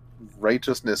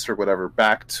righteousness or whatever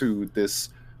back to this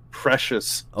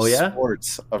precious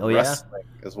sports of wrestling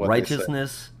is what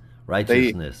righteousness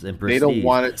and prestige. They don't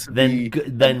want it to be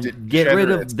get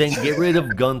rid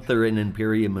of Gunther and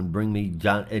Imperium and bring me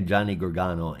Johnny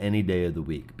Gargano any day of the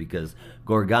week, because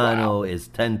Gargano is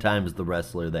 10 times the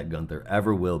wrestler that Gunther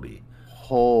ever will be.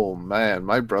 Oh man,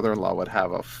 my brother-in-law would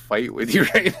have a fight with you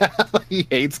right now. He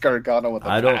hates Gargano with a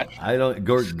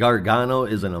passion. Gargano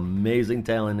is an amazing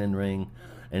talent in ring.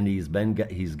 And he's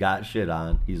got shit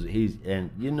on. He's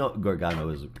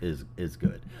Gargano is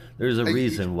good. There's a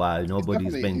reason why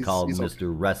nobody's been called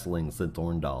Mr. Wrestling since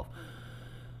Orndorff.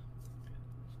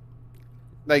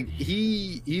 Like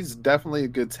he's definitely a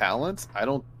good talent.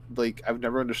 I've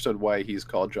never understood why he's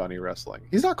called Johnny Wrestling.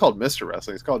 He's not called Mr.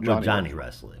 Wrestling. He's called Johnny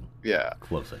Wrestling. Yeah,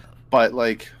 close enough. But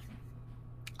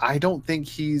I don't think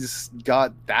he's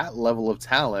got that level of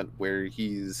talent where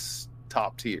he's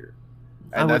top tier.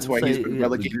 And that's why he's been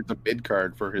relegated to mid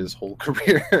card for his whole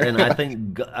career. And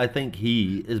I think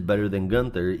he is better than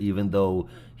Gunther, even though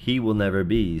he will never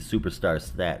be superstar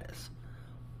status.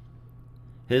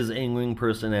 His in-ring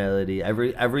personality,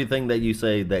 everything that you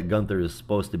say that Gunther is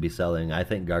supposed to be selling, I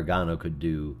think Gargano could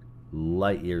do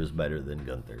light years better than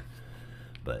Gunther.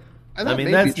 But I mean,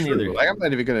 that's neither. I'm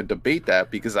not even going to debate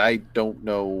that, because I don't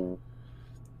know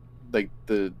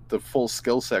the full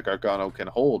skill set Gargano can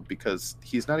hold, because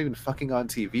he's not even fucking on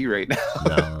TV right now.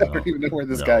 No, I don't even know where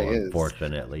this guy is.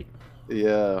 Unfortunately.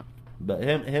 Yeah. But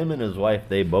him and his wife,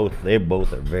 they both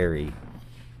are very,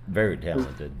 very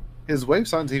talented. His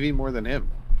wife's on TV more than him.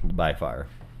 By far.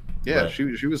 Yeah, she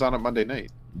was on it Monday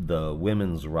night. The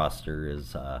women's roster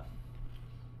is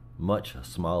much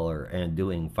smaller and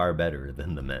doing far better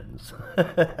than the men's.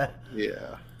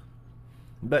 Yeah.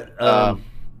 But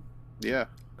yeah.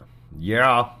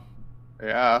 Yeah.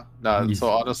 No, so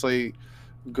honestly,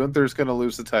 Gunther's going to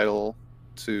lose the title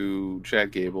to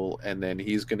Chad Gable, and then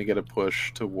he's going to get a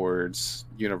push towards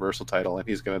Universal title, and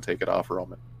he's going to take it off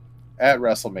Roman at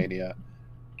WrestleMania.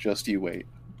 Just you wait.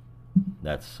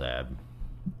 That's sad.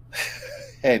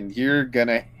 And you're going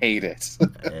to hate it.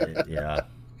 Yeah.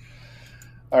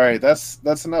 All right,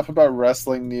 that's enough about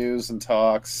wrestling news and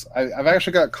talks. I've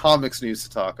actually got comics news to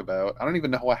talk about. I don't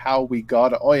even know how we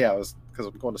got it. Oh, yeah, it was because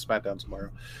I'm going to SmackDown tomorrow.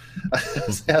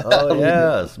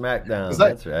 SmackDown.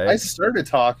 That's right. I started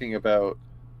talking about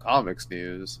comics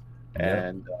news,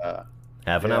 and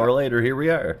half an hour later, here we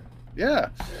are. Yeah.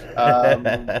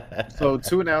 So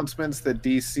 2 announcements that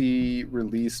DC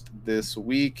released this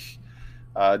week.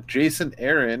 Jason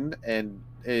Aaron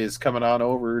is coming on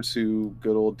over to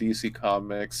good old DC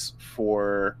Comics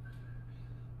for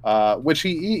which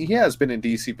he has been in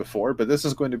DC before, but this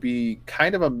is going to be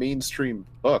kind of a mainstream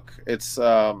book. It's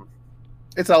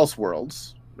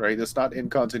Elseworlds, right? It's not in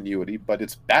continuity, but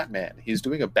it's Batman. He's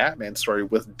doing a Batman story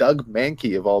with Doug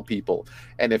Mankey of all people.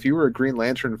 And if you were a Green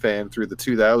Lantern fan through the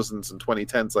 2000s and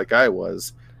 2010s like I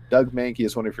was, Doug Mankey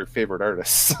is one of your favorite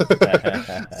artists.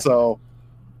 So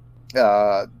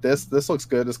this looks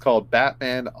good. It's called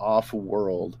Batman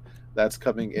Off-World. That's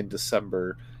coming in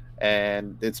December.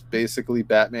 And it's basically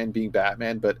Batman being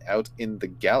Batman, but out in the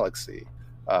galaxy.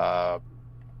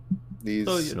 He's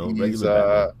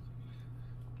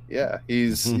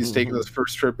taking his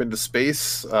first trip into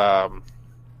space,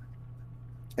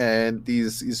 and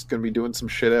he's going to be doing some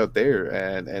shit out there,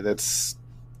 and it's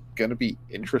going to be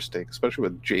interesting, especially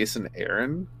with Jason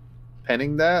Aaron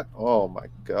penning that. Oh my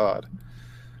god,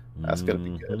 that's going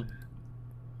to be good.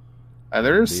 And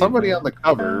there is somebody on the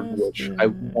cover, which I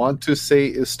want to say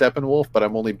is Steppenwolf, but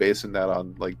I'm only basing that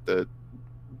on like the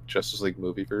Justice League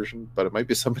movie version. But it might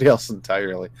be somebody else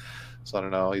entirely. So I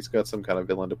don't know. He's got some kind of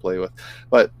villain to play with.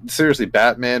 But seriously,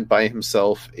 Batman by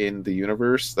himself in the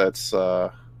universe, that's I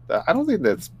don't think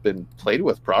that's been played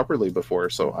with properly before.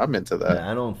 So I'm into that. Yeah,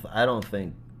 I don't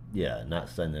think. Yeah, not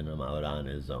sending him out on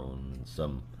his own,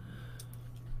 some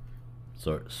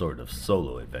sort of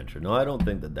solo adventure. No, I don't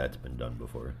think that's been done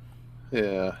before.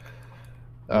 Yeah.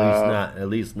 At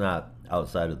least not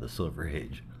outside of the Silver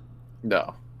Age.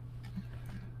 No.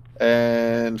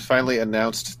 And finally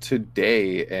announced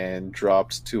today and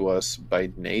dropped to us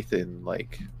by Nathan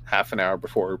like half an hour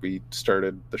before we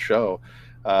started the show.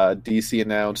 DC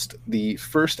announced the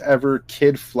first ever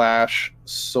Kid Flash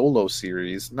solo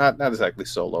series. Not exactly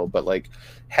solo, but like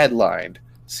headlined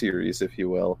series, if you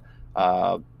will.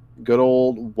 Good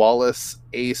old Wallace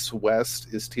Ace West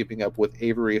is teaming up with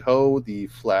Avery Ho, the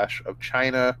Flash of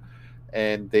China,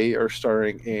 and they are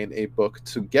starring in a book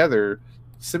together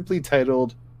simply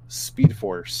titled Speed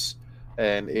Force,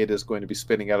 and it is going to be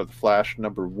spinning out of the Flash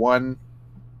 #1.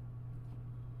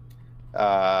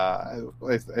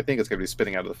 I think it's going to be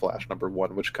spinning out of the Flash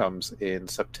 #1, which comes in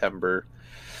September.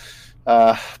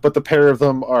 But the pair of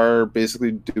them are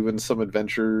basically doing some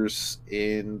adventures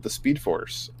in the Speed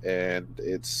Force, and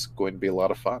it's going to be a lot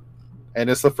of fun. And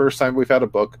it's the first time we've had a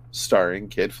book starring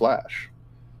Kid Flash.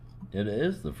 It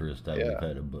is the first time we've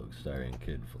had a book starring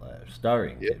Kid Flash.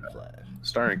 Starring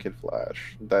Kid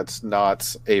Flash. That's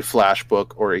not a Flash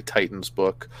book or a Titans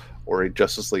book or a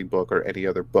Justice League book or any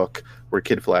other book where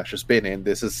Kid Flash has been in.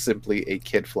 This is simply a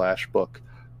Kid Flash book,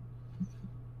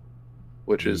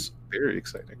 which is very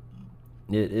exciting.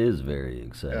 It is very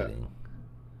exciting. Yeah.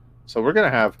 So we're going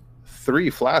to have 3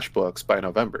 Flash books by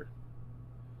November.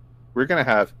 We're going to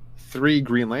have 3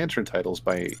 Green Lantern titles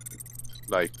by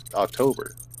like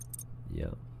October. Yeah.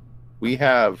 We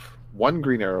have 1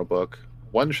 Green Arrow book,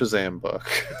 1 Shazam book.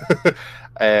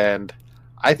 And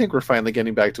I think we're finally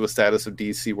getting back to a status of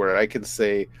DC where I can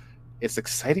say it's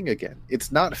exciting again.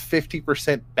 It's not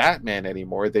 50% Batman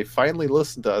anymore. They finally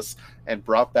listened to us and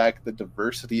brought back the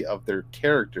diversity of their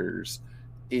characters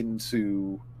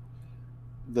into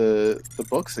the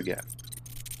books again.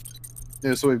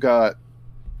 So we've got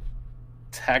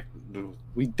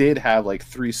we did have like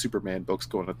 3 Superman books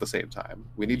going at the same time.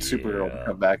 We need Supergirl to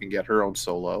come back and get her own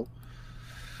solo.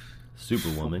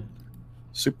 Superwoman.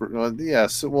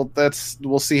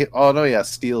 We'll see. Oh no, yeah,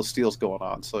 Steel's going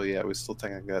on. So yeah, we still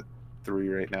technically got 3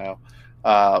 right now.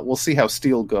 We'll see how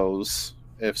Steel goes.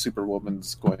 If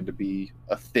Superwoman's going to be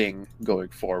a thing going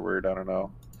forward, I don't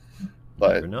know.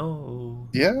 But never know.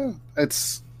 Yeah,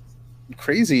 it's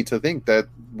crazy to think that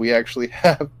we actually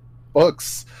have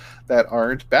books that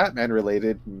aren't Batman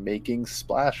related making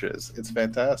splashes. It's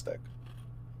fantastic.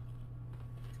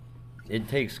 It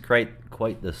takes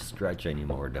quite the stretch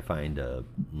anymore to find a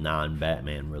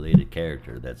non-Batman related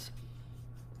character that's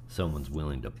someone's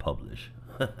willing to publish.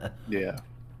 Yeah.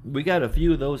 We got a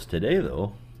few of those today,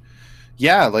 though.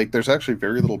 Yeah, like there's actually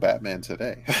very little Batman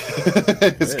today.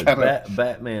 It's kind of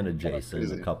Batman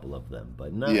adjacent, a couple of them,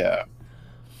 but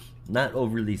not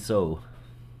overly so.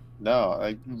 No,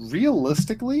 like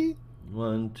realistically,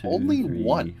 1, 2, only 3,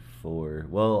 1, 4.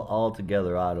 Well,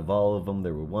 altogether, out of all of them,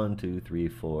 there were 1, 2, 3,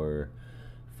 4,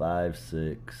 5,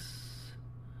 6.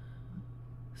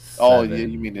 7. Oh, yeah,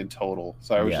 you mean in total?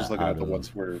 So I was just looking at the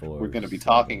ones we're going to be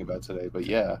talking about today. But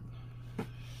yeah,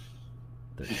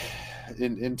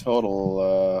 in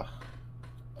total,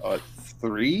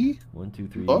 3. 1, 2,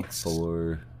 3, books?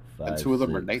 4, 5. And 2 of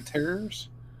them 6, are Night Terrors.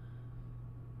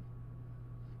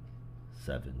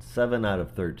 7 out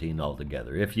of 13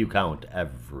 altogether, if you count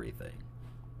everything.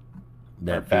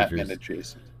 That Batman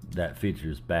adjacent. That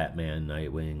features Batman,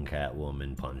 Nightwing,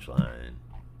 Catwoman, Punchline.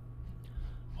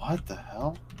 What the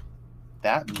hell?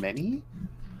 That many?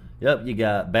 Yep, you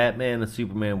got Batman and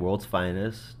Superman World's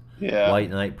Finest. Yeah. White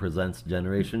Knight presents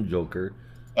Generation Joker.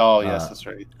 Oh, yes, that's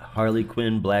right. Harley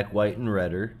Quinn, Black, White, and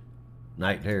Redder.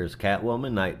 Night Terror's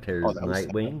Catwoman. Night Oh, Terror's that was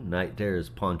Nightwing. Night Terror's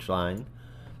Punchline.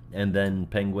 And then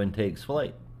Penguin Takes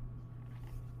Flight.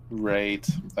 right.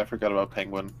 I forgot about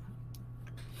Penguin.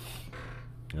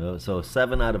 So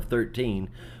 7 out of 13,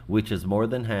 which is more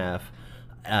than half,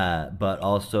 but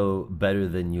also better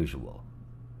than usual.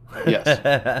 Yes.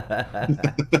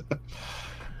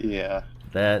 Yeah.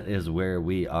 That is where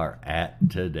we are at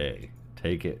today.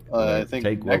 Take it. I think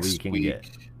take what we next can week, get.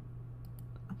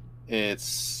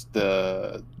 it's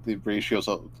the ratio's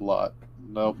a lot.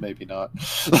 No, maybe not.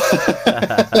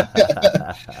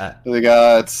 We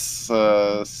got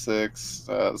 6.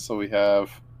 So we have.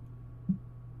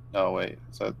 No, wait.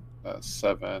 Is that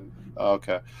 7?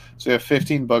 Okay. So we have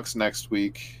 15 books next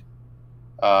week.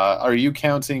 Are you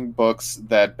counting books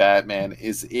that Batman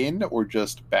is in, or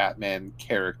just Batman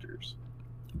characters?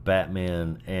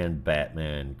 Batman and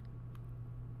Batman,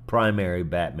 primary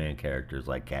Batman characters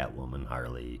like Catwoman,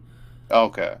 Harley,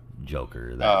 Okay.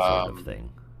 Joker, that sort of thing.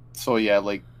 So yeah,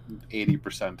 like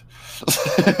 80%.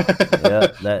 Yeah,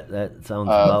 that sounds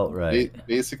about right.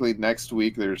 Basically, next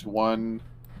week there's 1,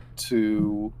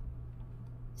 2,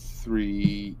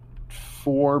 3,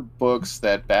 4 books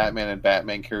that Batman and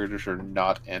Batman characters are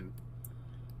not in.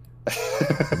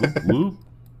 Woo.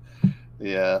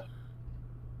 Yeah.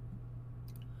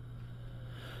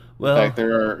 Well, In fact,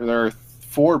 there are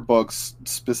 4 books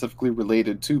specifically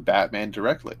related to Batman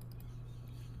directly.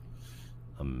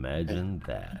 imagine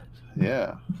that.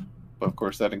 Yeah, but of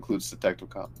course that includes Detective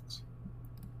Comics.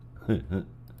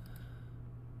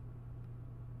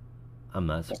 I'm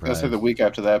not I was gonna surprised. say the week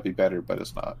after that would be better, but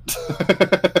it's not.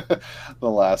 The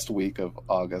last week of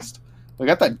August. We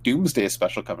got that Doomsday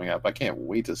special coming up. I can't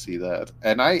wait to see that.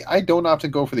 And I don't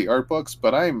often go for the art books,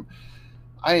 but I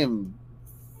am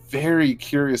very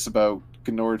curious about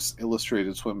Gnort's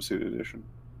Illustrated Swimsuit Edition.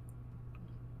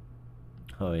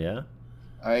 Oh yeah.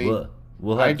 I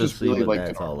We'll I have to just see really what like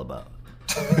that's Gnort. all about.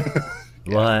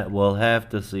 Yeah. We'll have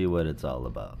to see what it's all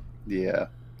about. Yeah.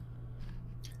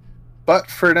 But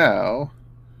for now,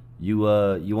 You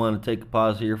want to take a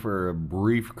pause here for a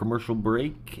brief commercial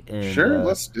break? And, sure,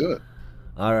 let's do it.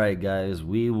 All right, guys,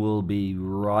 we will be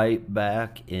right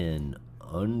back in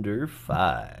under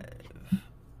 5.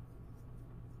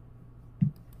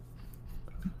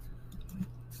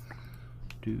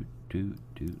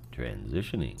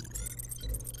 Transitioning.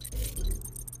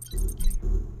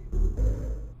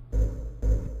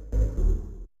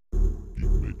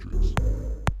 Geek Matrix.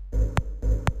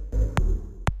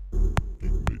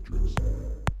 Geek Matrix.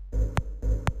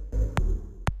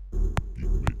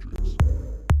 Geek Matrix.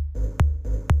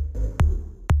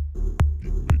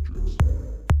 Geek Matrix.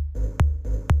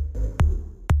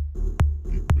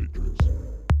 Geek Matrix.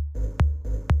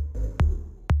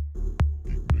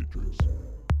 Geek Matrix.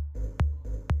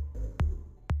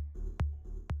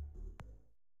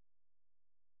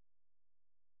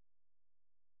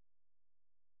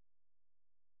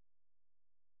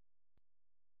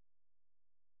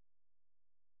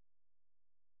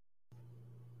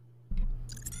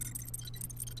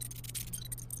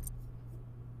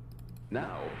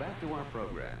 Now, back to our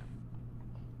program.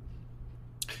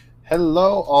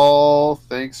 Hello, all.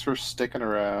 Thanks for sticking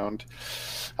around.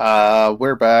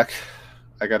 We're back.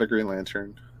 I got a Green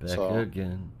Lantern. Back so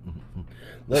again.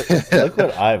 Look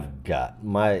what I've got.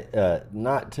 My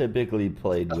not typically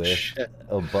played with, shit.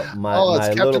 but it's my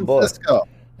little Captain book. Cisco.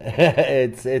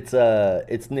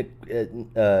 it's Nick.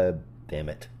 Damn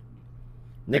it,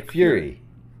 Nick Fury.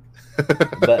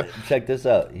 But check this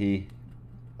out.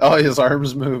 Oh, his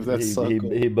arms move. That's so cool.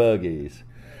 He buggies.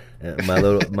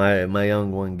 My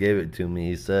young one gave it to me.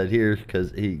 He said, "Here,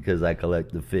 because I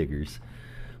collect the figures,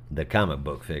 the comic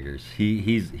book figures.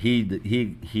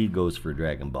 He goes for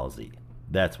Dragon Ball Z.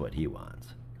 That's what he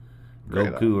wants.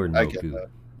 Right Goku or on. I get Noku. that.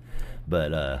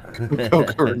 But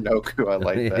Goku or Noku, I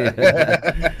like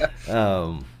that.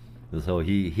 So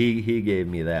he gave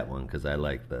me that one because I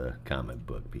like the comic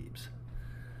book peeps.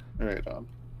 Right on.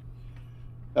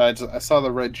 I saw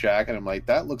the red jacket. I'm like,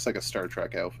 that looks like a Star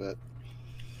Trek outfit.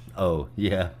 Oh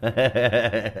yeah.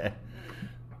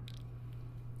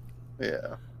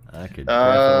 Yeah. I could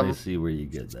definitely see where you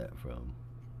get that from.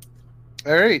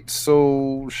 All right.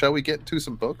 So, shall we get to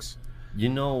some books? You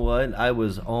know what? I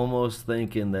was almost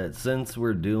thinking that since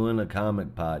we're doing a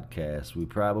comic podcast, we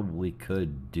probably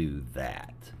could do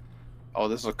that. Oh,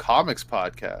 this is a comics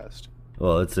podcast.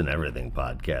 Well, it's an everything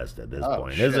podcast at this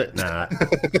point, shit. is it not?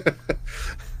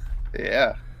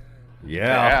 Yeah.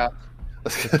 Yeah.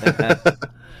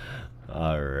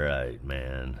 All right,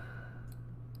 man.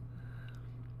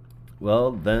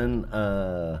 Well, then,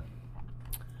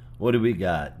 What do we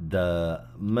got? The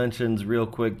mentions real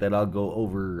quick that I'll go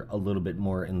over a little bit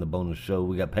more in the bonus show.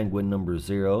 We got Penguin number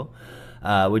 0,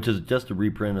 which is just a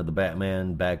reprint of the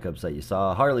Batman backups that you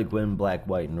saw. Harley Quinn, Black,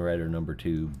 White, and Red are number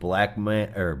 2.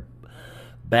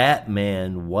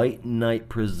 Batman White Knight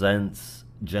presents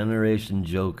Generation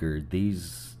Joker.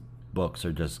 These books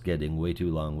are just getting way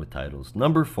too long with titles.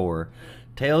 Number 4,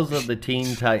 Tales of the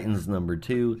Teen Titans number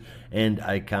 2, and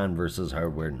Icon versus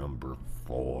Hardware number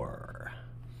 4.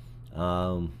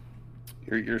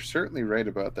 You're certainly right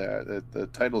about that. The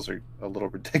titles are a little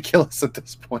ridiculous at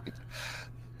this point.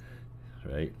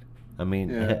 Right? I mean,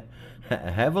 Yeah.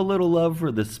 have a little love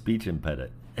for the speech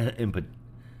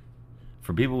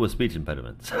for people with speech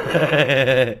impediments.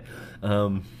 That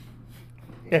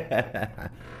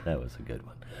was a good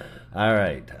one. All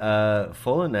right.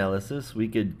 Full analysis. We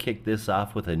could kick this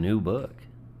off with a new book.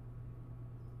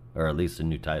 Or at least a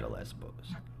new title, I suppose.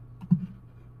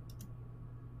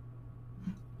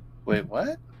 Wait,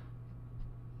 what?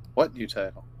 What new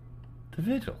title? The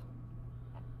Vigil.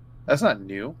 That's not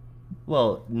new.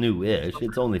 Well, new-ish.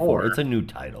 It's only 4. It's a new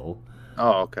title.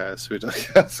 Oh, okay. Sweet. I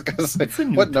was gonna say, It's a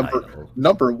new what title.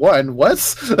 number 1?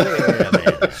 What?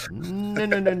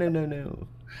 No.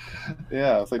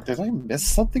 Yeah, I was like, did I miss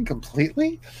something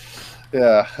completely?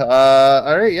 Yeah.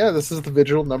 All right. Yeah, this is the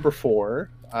Vigil number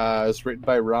 4. It's written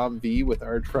by Ram V with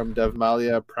art from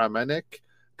Devmalia Pramanik,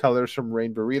 colors from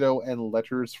Rain Burrito, and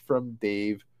letters from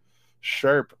Dave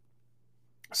Sharp.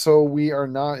 So we are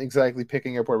not exactly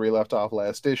picking up where we left off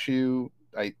last issue.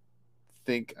 I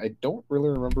don't really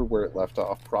remember where it left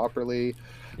off properly.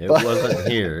 It wasn't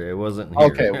here. It wasn't here.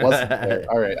 Okay, it wasn't there.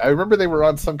 All right. I remember they were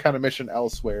on some kind of mission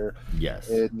elsewhere.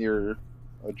 Yes. Near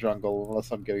a jungle,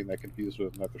 unless I'm getting that confused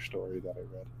with another story that I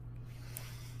read.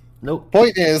 Nope.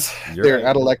 Point is, You're they're right.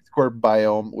 at a LexCorp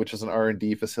Biome, which is an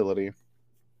R&D facility.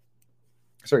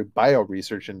 Sorry, Bio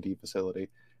Research and D facility.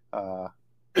 So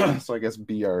I guess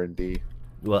BR&D.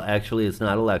 Well, actually, it's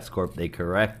not a LexCorp. They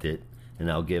correct it,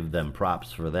 and I'll give them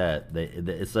props for that.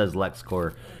 It says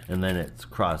LexCorp, and then it's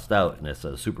crossed out, and it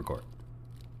says SuperCorp.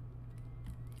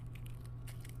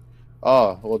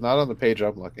 Oh, well, not on the page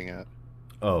I'm looking at.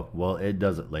 Oh, well, it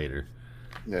does it later.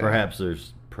 Yeah. Perhaps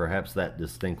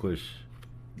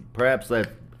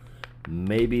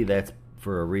maybe that's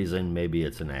for a reason. Maybe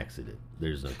it's an accident.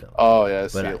 There's no telling. Oh, yeah, I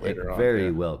see But it later on. very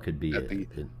yeah. well could be At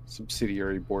it. the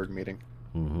subsidiary board meeting.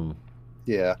 Mm-hmm.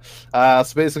 Yeah.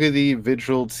 So basically, the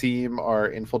Vigil team are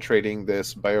infiltrating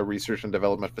this bio research and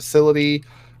development facility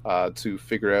to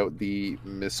figure out the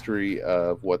mystery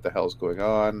of what the hell's going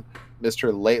on.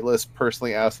 Mr. Lateless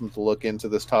personally asked them to look into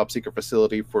this top secret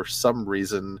facility for some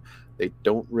reason. They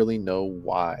don't really know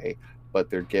why, but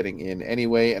they're getting in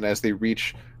anyway. And as they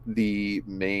reach the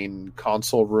main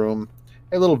console room,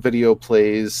 a little video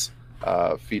plays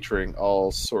featuring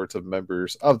all sorts of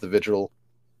members of the Vigil.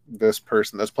 This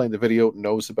person that's playing the video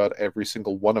knows about every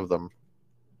single one of them,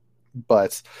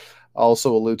 but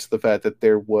also alludes to the fact that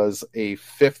there was a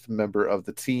 5th member of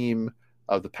the team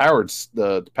of the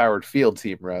powered field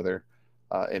team, rather,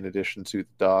 in addition to the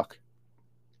Doc.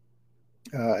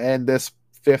 And this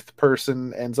 5th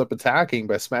person ends up attacking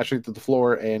by smashing through the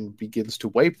floor and begins to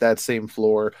wipe that same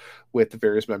floor with the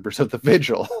various members of the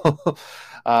Vigil.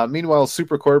 Meanwhile,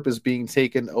 Supercorp is being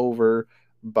taken over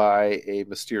by a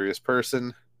mysterious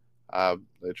person,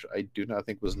 which I do not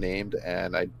think was named,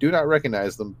 and I do not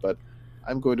recognize them, but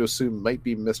I'm going to assume might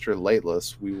be Mr.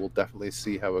 Lateless. We will definitely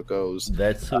see how it goes.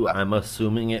 That's who I'm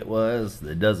assuming it was.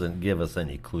 It doesn't give us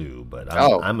any clue, but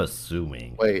I'm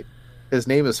assuming. Wait, his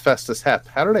name is Festus Hep.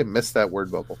 How did I miss that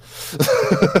word bubble?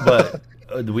 But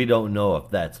we don't know if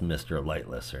that's Mr.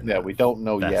 Lightless or not. Yeah, we don't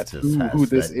know yet Festus who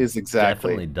this That is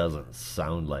exactly. Definitely doesn't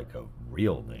sound like a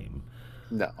real name.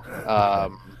 No.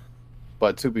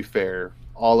 But to be fair,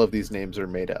 all of these names are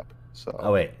made up. So.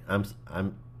 Oh wait,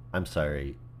 I'm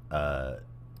sorry.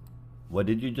 What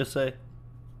did you just say?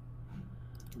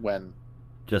 When?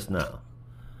 Just now.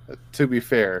 To be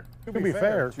fair. To be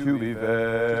fair.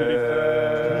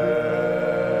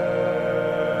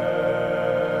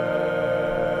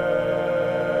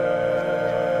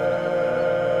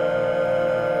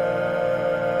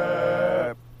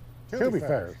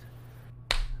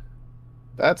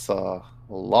 That's a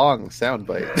long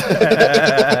soundbite.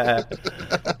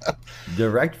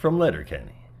 Direct from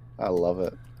Letterkenny. I love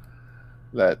it.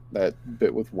 That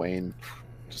bit with Wayne.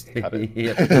 Just cut it.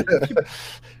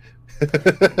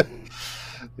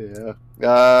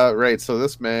 Yeah. Right. So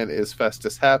this man is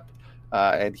Festus Hep,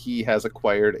 and he has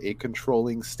acquired a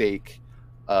controlling stake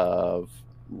of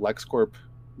LexCorp,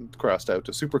 crossed out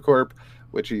to SuperCorp,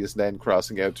 which he is then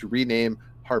crossing out to rename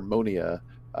Harmonia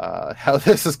How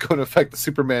this is going to affect the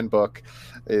Superman book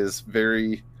is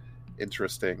very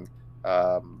interesting.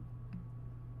 I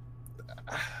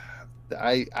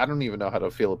don't even know how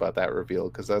to feel about that reveal,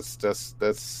 because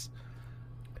that's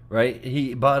Right?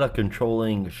 He bought a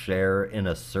controlling share in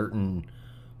a certain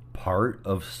part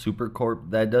of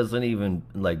Supercorp that doesn't even,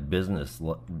 like, business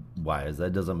wise,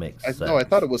 that doesn't make sense. I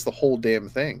thought it was the whole damn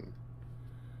thing,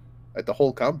 like the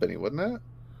whole company, wasn't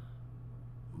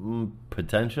it?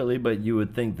 Potentially, but you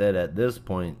would think that at this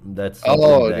point, that's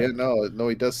Oh, that, yeah, no,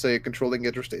 he does say a controlling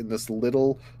interest in this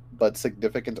little but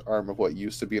significant arm of what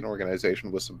used to be an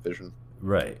organization with some vision.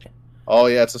 right? Oh,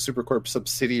 yeah, it's a Supercorp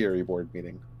subsidiary board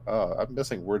meeting. Oh, I'm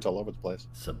missing words all over the place.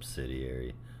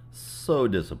 Subsidiary, so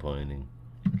disappointing.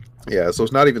 Yeah, so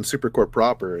it's not even Supercorp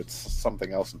proper; it's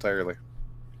something else entirely.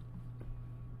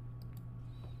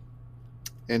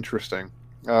 Interesting.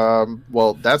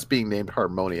 Well, that's being named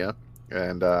Harmonia,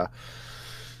 and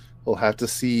we'll have to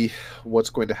see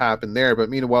what's going to happen there. But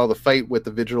meanwhile, the fight with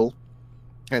the Vigil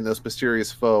and this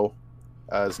mysterious foe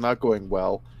is not going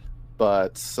well.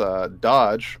 But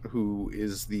Dodge, who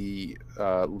is the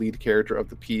lead character of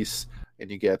the piece,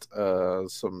 and you get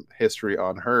some history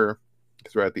on her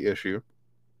throughout the issue,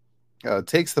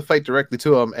 takes the fight directly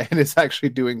to him and is actually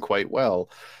doing quite well,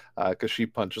 because she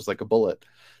punches like a bullet.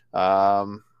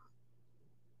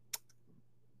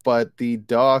 But the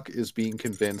Doc is being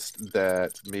convinced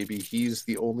that maybe he's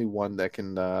the only one that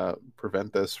can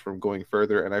prevent this from going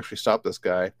further and actually stop this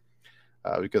guy,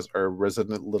 because our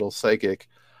resident little psychic,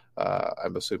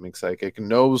 I'm assuming psychic,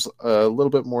 knows a little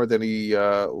bit more than he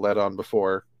let on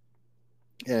before,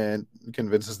 and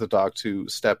convinces the Doc to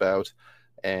step out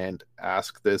and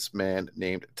ask this man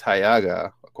named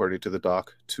Tyaga, according to the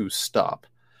Doc, to stop.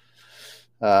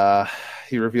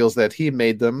 He reveals that he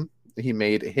made them. He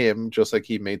made him just like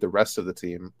he made the rest of the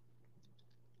team.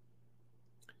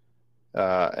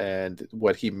 And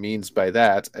what he means by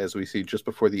that, as we see just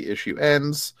before the issue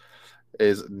ends,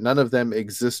 is none of them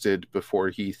existed before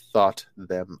he thought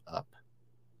them up.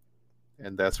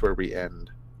 And that's where we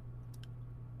end.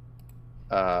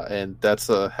 And that's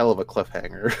a hell of a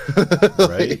cliffhanger.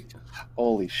 Right? Like,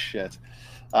 holy shit.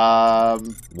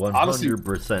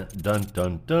 100% dun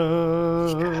dun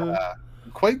dun. Yeah,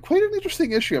 quite an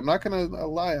interesting issue. I'm not gonna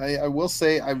lie. I will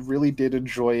say I really did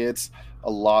enjoy it a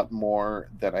lot more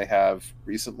than I have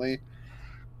recently.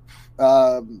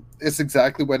 It's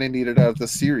exactly what I needed out of the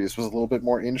series. Was a little bit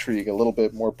more intrigue, a little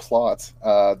bit more plot.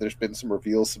 There's been some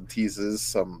reveals, some teases,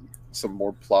 some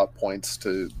more plot points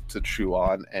to chew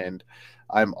on, and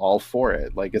I'm all for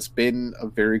it. Like, it's been a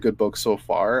very good book so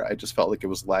far. I just felt like it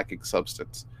was lacking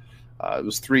substance. It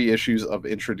was 3 issues of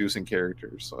introducing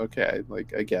characters. Okay,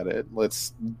 like, I get it.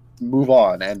 Let's move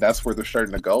on, and that's where they're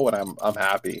starting to go, and I'm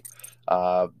happy.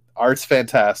 Art's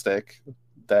fantastic.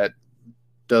 That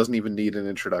doesn't even need an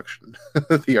introduction.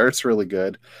 The art's really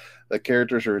good. The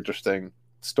characters are interesting.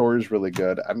 Story's really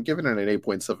good. I'm giving it an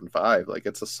 8.75. Like,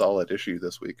 it's a solid issue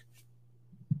this week.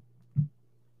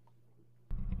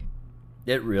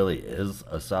 It really is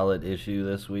a solid issue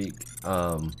this week.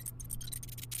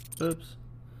 Oops.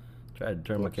 Tried to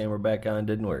turn my camera back on,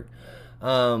 didn't work.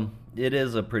 It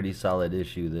is a pretty solid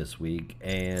issue this week,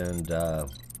 and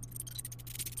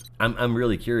I'm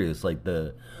really curious. Like,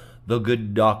 the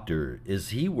Good Doctor, is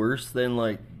he worse than,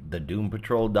 like, the Doom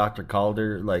Patrol Dr.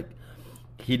 Calder? Like,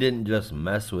 he didn't just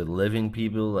mess with living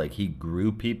people, like, he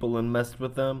grew people and messed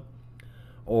with them?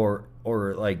 Or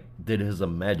like, did his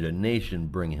imagination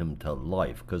bring him to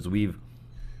life? Because we've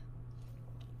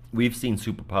seen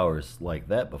superpowers like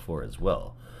that before as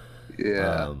well.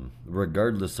 Yeah.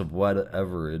 Regardless of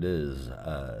whatever it is,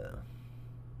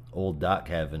 old Doc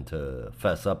having to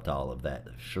fess up to all of that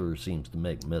sure seems to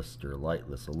make Mr.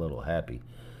 Lightless a little happy.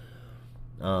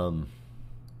 The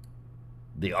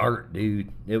art,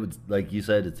 dude, it was, like you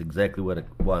said, it's exactly what I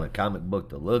want a comic book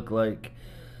to look like.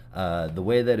 The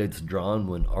way that it's drawn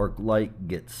when Arclight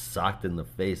gets socked in the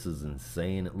face is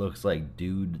insane. It looks like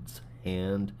dude's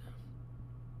hand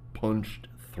punched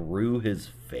through his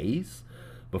face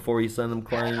before he sent him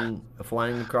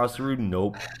flying across the room.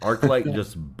 Nope. Arclight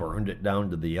just burned it down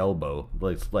to the elbow.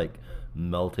 It's like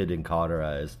melted and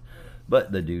cauterized.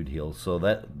 But the dude heals, so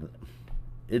that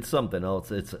it's something else.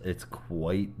 It's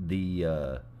quite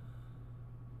the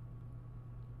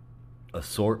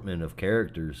assortment of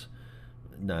characters.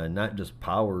 Not just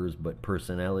powers, but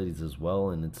personalities as well,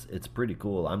 and it's pretty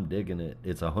cool. I'm digging it.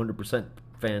 It's 100%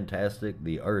 fantastic.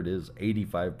 The art is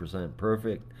 85%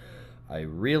 perfect. I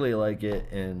really like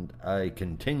it, and I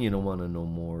continue to want to know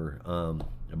more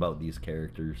about these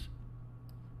characters.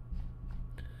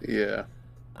 Yeah.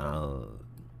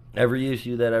 every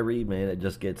issue that I read, man, it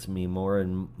just gets me more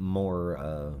and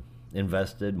more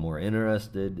invested, more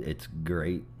interested. It's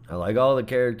great. I like all the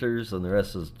characters, and the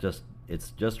rest is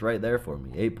it's just right there for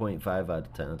me. 8.5 out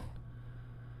of 10.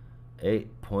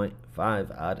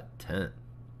 8.5 out of 10.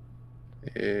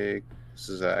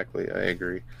 Exactly, I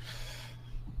agree.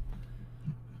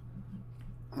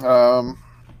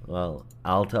 Well,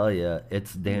 I'll tell you,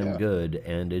 it's damn Yeah. good,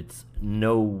 and it's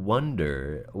no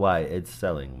wonder why it's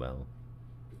selling well.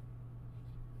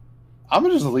 I'm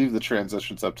gonna just leave the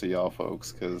transitions up to y'all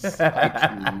folks because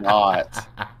I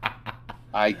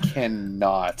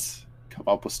cannot come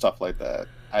up with stuff like that.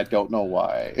 I don't know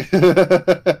why.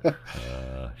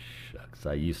 Shucks,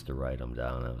 I used to write them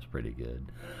down. That was pretty good.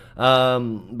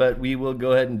 But we will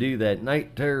go ahead and do that.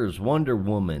 Night Terror's Wonder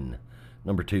Woman,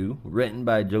 number 2, written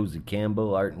by Josie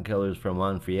Campbell, art and colors from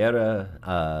Juan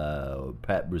Fiera,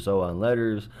 Pat Brousseau on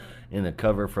letters, and a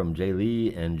cover from Jay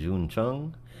Lee and Jun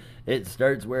Chung. It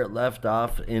starts where it left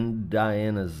off in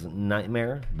Diana's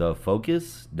nightmare. The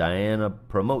focus: Diana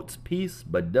promotes peace,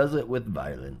 but does it with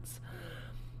violence.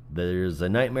 There's a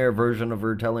nightmare version of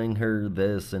her telling her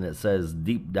this, and it says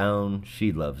deep down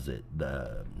she loves it,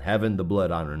 having the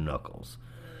blood on her knuckles.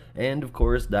 And of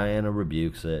course, Diana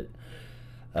rebukes it.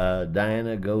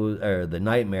 The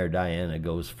nightmare Diana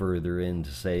goes further in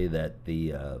to say that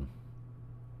the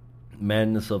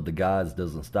madness of the gods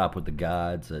doesn't stop with the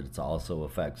gods; it also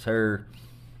affects her.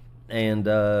 And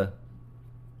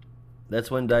that's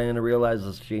when Diana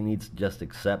realizes she needs to just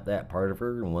accept that part of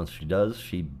her, and once she does,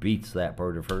 she beats that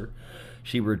part of her.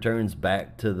 She returns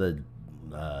back to the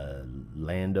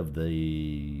land of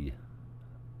the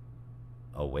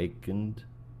awakened,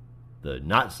 the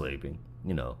not sleeping,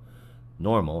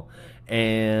 normal,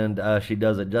 and she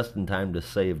does it just in time to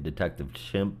save Detective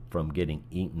Chimp from getting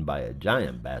eaten by a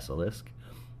giant basilisk.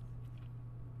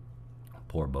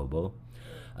 Poor Bobo.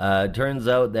 Turns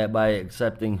out that by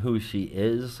accepting who she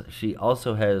is, she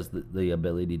also has the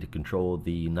ability to control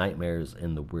the nightmares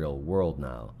in the real world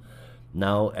now.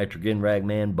 Now, Etrigan,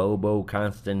 Ragman, Bobo,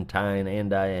 Constantine, and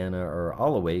Diana are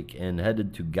all awake and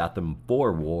headed to Gotham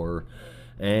for war,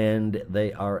 and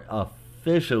they are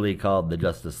officially called the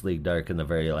Justice League Dark in the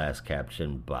very last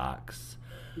caption box.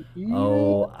 Yeah.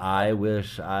 Oh, I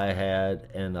wish I had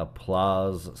an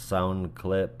applause sound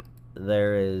clip.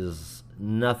 There is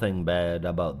nothing bad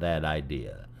about that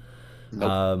idea.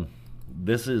 Nope.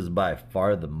 This is by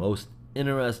far the most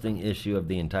interesting issue of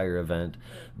the entire event.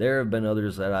 There have been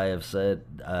others that I have said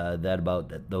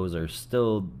that those are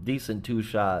still decent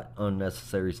two-shot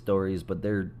unnecessary stories, but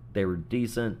they were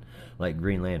decent, like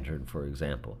Green Lantern, for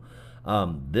example.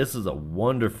 This is a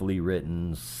wonderfully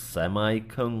written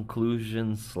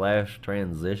semi-conclusion /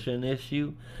 transition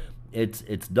issue.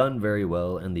 It's done very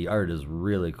well, and the art is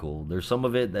really cool. There's some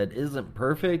of it that isn't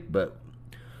perfect, but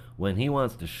when he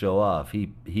wants to show off, he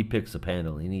picks a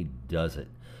panel and he does it.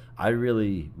 I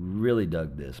really, really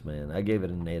dug this, man. I gave it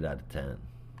an 8 out of 10.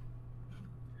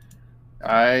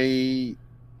 I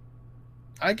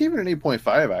gave it an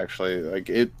 8.5 actually. Like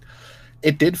it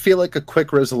did feel like a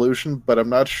quick resolution, but I'm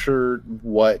not sure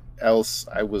what else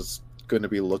I was going to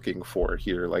be looking for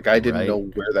here. Like I didn't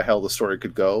know where the hell the story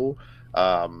could go.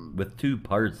 With 2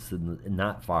 parts and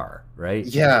not far, right?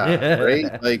 Yeah,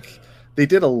 right. Like they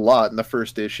did a lot in the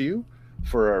first issue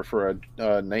for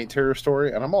a Night Terror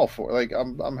story, and I'm all for. Like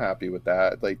I'm happy with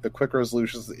that. Like the quick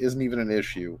resolutions isn't even an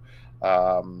issue.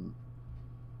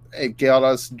 It got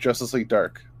us Justice League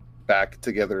Dark back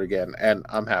together again, and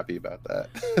I'm happy about that.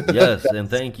 Yes, and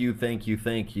thank you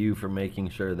for making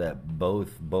sure that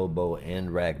both Bobo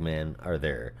and Ragman are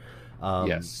there.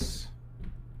 Yes.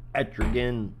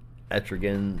 Etrigan,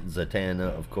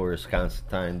 Zatanna, of course,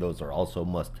 Constantine, those are also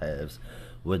must-haves.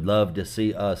 Would love to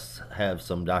see us have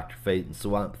some Dr. Fate and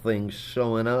Swamp Thing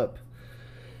showing up,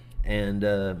 and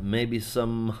maybe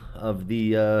some of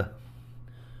the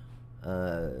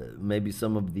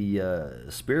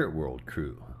Spirit World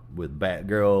crew with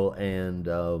Batgirl and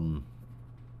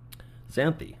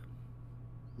Xanthi.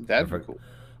 That'd be cool.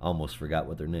 Almost forgot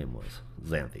what their name was.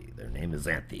 Xanthi. Their name is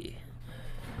Xanthi.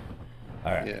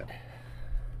 All right. Yeah.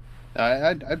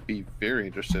 I'd be very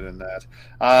interested in that.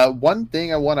 One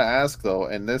thing I want to ask though,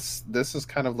 and this is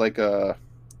kind of like a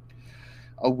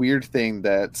weird thing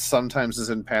that sometimes is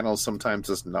in panels, sometimes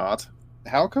is not.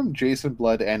 How come Jason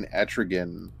Blood and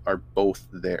Etrigan are both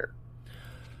there?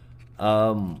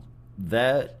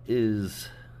 That is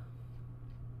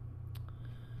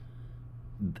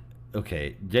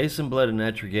okay. Jason Blood and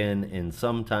Etrigan, and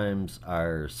sometimes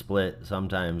are split,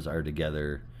 sometimes are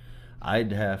together.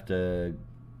 I'd have to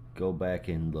go back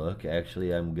and look.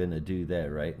 Actually, I'm gonna do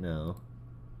that right now.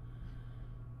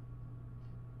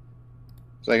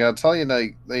 So I gotta tell you,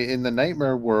 like in the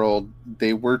nightmare world,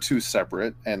 they were two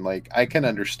separate, and like I can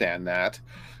understand that.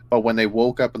 But when they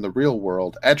woke up in the real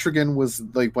world, Etrigan was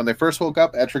like when they first woke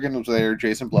up, Etrigan was there,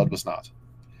 Jason Blood was not.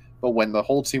 But when the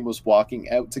whole team was walking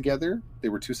out together, they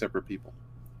were two separate people.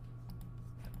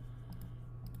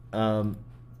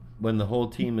 When the whole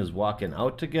team is walking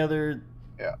out together,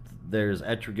 Yeah. there's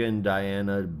Etrigan,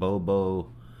 Diana, Bobo,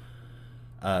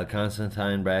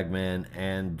 Constantine, Ragman,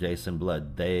 and Jason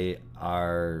Blood. They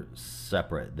are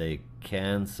separate. They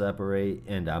can separate,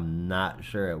 and I'm not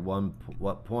sure at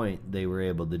what point they were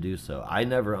able to do so. I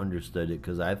never understood it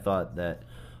because I thought that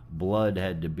Blood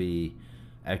had to be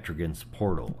Etrigan's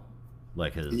portal,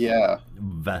 like his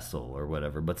vessel or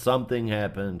whatever. But something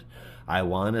happened. I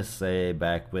want to say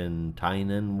back when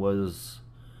Tynan was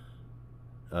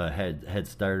had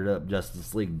started up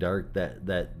Justice League Dark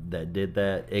that did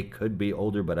that. It could be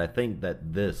older, but I think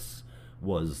that this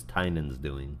was Tynan's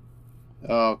doing.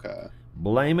 Okay.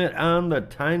 Blame it on the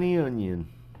tiny onion.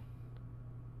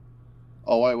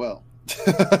 Oh, I will.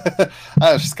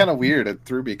 It's just kind of weird. It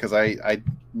threw me because I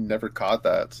never caught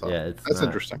that. So Yeah, that's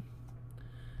interesting.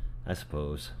 I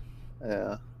suppose.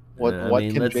 Yeah. What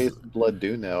can Jason Blood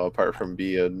do now apart from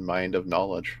be a mind of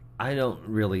knowledge? I don't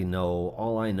really know.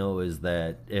 All I know is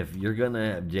that if you're going to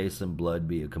have Jason Blood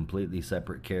be a completely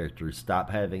separate character, stop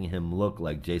having him look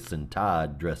like Jason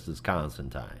Todd dressed as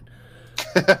Constantine.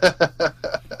 But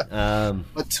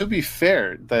to be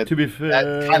fair, that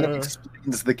kind of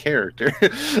explains the character.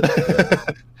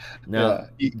 Now,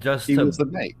 he was a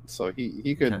knight, so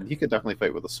he could definitely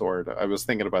fight with a sword. I was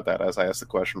thinking about that as I asked the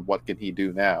question, what can he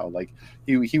do now? Like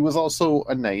he was also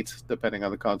a knight, depending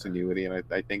on the continuity, and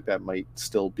I think that might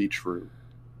still be true.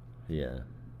 Yeah.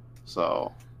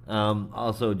 So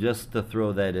also, just to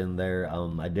throw that in there,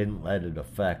 I didn't let it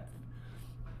affect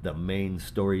the main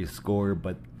story score,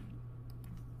 but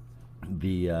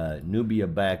the Nubia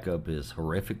backup is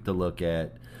horrific to look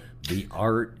at. The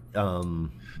art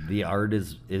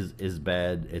is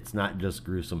bad. It's not just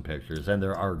gruesome pictures, and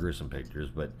there are gruesome pictures,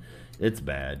 but it's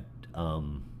bad.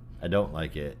 I don't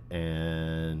like it,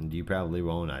 and you probably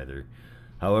won't either.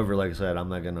 However, like I said, I'm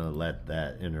not gonna let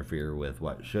that interfere with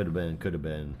what should have been, could have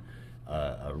been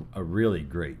a really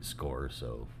great score.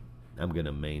 So I'm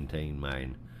gonna maintain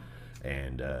mine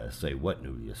and say what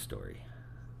Nubia's story.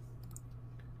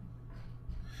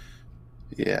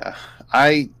 Yeah,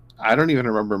 I don't even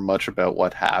remember much about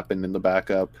what happened in the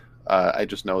backup. I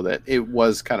just know that it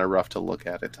was kind of rough to look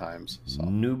at times. So.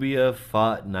 Nubia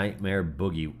fought Nightmare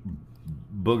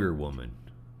Booger Woman.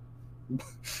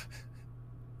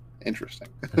 Interesting.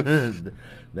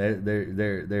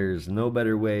 There's no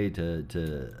better way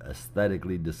to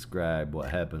aesthetically describe what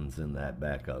happens in that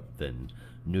backup than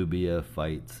Nubia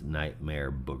fights Nightmare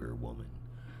Booger Woman.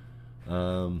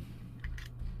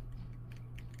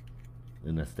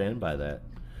 And I stand by that.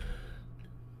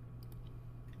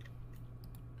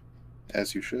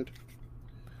 As you should.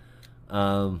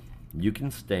 You can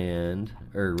stand,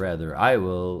 or rather, I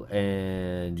will,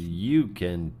 and you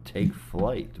can take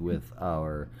flight with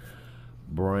our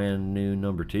brand new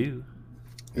number 2.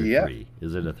 Yeah. 3.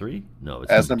 Is it a 3? No,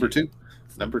 it's as number 2.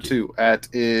 Number 2. That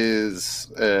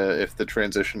is, if the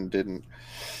transition didn't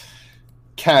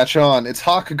catch on, it's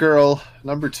Hawkgirl,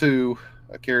 number 2,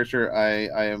 a character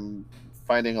I am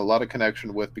finding a lot of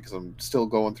connection with because I'm still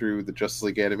going through the Justice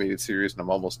League animated series and I'm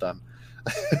almost done.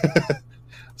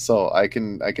 So I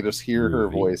can just hear her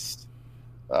voice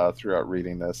throughout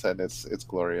reading this, and it's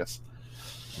glorious.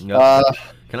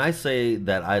 Can I say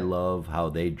that I love how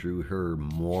they drew her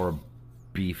more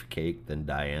beefcake than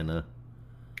Diana?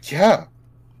 Yeah,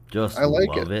 I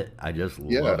love it. I just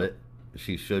love it.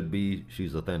 She should be.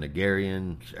 She's a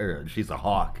Thanagarian, or she's a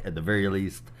Hawk at the very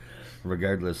least.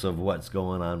 Regardless of what's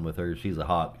going on with her, she's a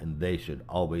Hawk, and they should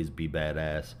always be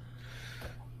badass.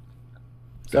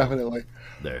 So, definitely.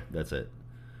 That's it.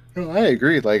 No, I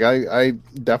agree. Like I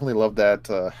definitely love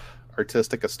that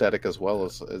artistic aesthetic as well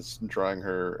as drawing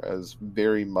her as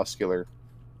very muscular.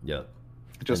 Yeah,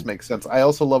 it just makes sense. I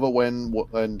also love it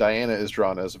when Diana is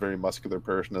drawn as a very muscular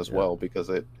person as well, because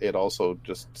it also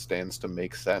just stands to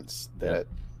make sense that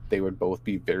they would both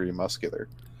be very muscular.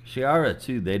 Shiara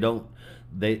too.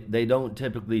 They don't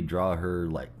typically draw her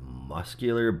like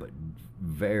muscular, but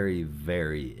very,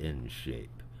 very in shape.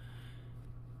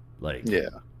 Like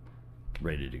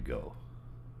ready to go.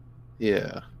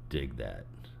 Yeah. Dig that.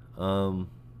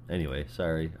 Anyway,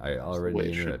 sorry. I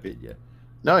already interrupted you.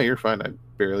 No, you're fine. I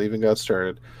barely even got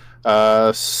started.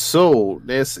 So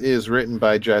this is written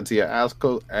by Jadzia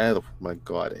oh my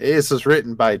god. This is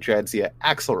written by Jadzia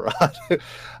Axelrod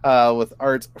with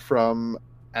art from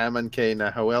Aman K.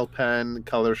 Nahuelpan,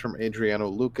 colors from Adriano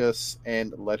Lucas,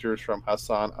 and letters from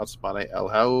Hassan Asmane El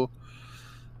Hau.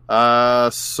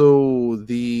 So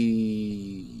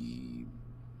the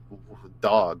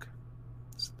dog.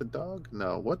 Is it the dog?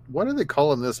 No. What are they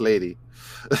calling this lady?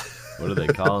 What are they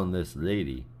calling this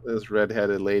lady? This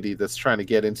redheaded lady that's trying to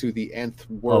get into the nth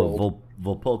world. Oh,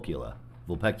 Vulpecula.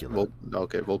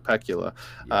 Vulpecula.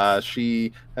 Yes.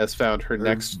 She has found her Or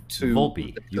next two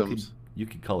Volpe. victims. You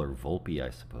could call her Volpe, I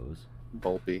suppose.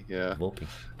 Volpe, yeah. Volpe.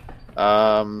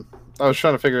 I was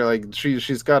trying to figure like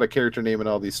she's got a character name in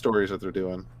all these stories that they're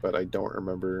doing, but I don't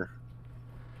remember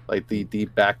like the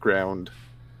background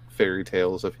fairy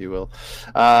tales, if you will.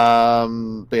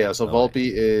 But yeah, so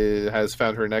Volpe has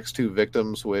found her next two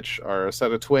victims, which are a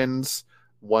set of twins.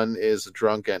 One is a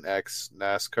drunk and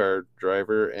ex-NASCAR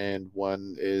driver, and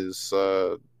one is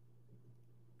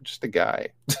just a guy.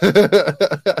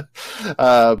 But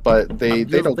they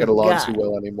don't get along too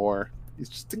well anymore. He's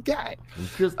just a guy.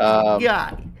 Just a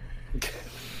guy.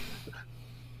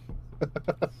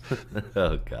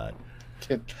 Oh, God.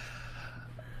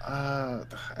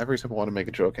 Every time I want to make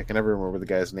a joke, I can never remember the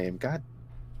guy's name. God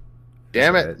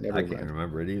damn it. I can't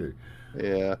remember it either.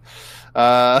 Yeah.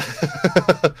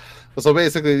 So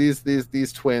basically,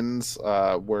 these twins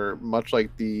were much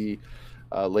like the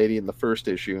lady in the first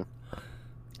issue,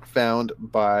 found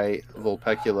by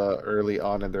Vulpecula early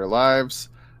on in their lives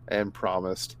and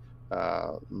promised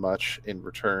much in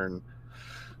return.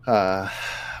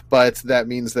 But that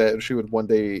means that she would one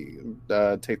day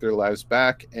take their lives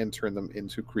back and turn them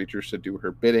into creatures to do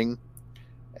her bidding.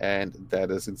 And that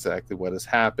is exactly what has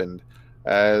happened.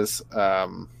 As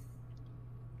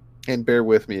and bear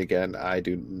with me again, I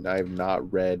have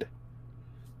not read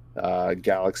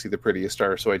Galaxy the Prettiest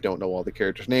Star, so I don't know all the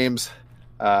characters' names.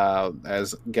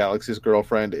 As Galaxy's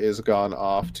girlfriend is gone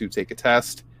off to take a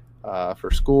test for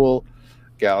school,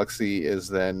 Galaxy is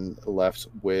then left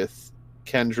with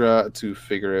Kendra to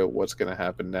figure out what's going to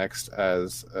happen next.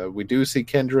 As we do see,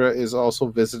 Kendra is also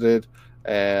visited.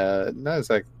 Not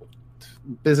exactly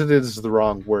visited is the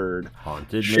wrong word.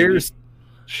 Haunted.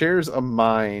 Shares a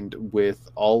mind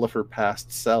with all of her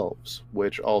past selves,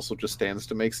 which also just stands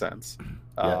to make sense.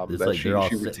 Yeah, it's that like she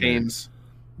retains,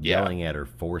 yelling at her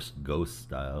forced ghost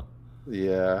style.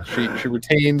 Yeah, she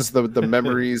retains the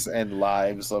memories and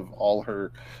lives of all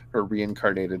her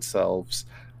reincarnated selves.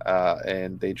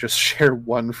 And they just share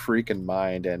one freaking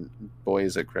mind, and boy,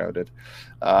 is it crowded.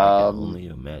 I can only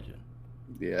imagine.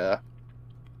 Yeah.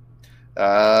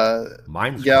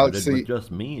 Mine's Galaxy, crowded with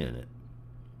just me in it.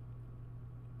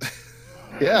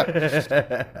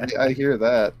 Yeah, I hear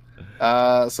that.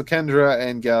 So Kendra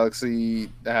and Galaxy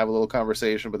have a little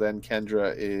conversation, but then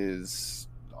Kendra is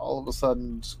all of a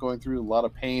sudden just going through a lot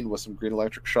of pain with some green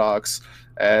electric shocks.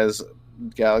 As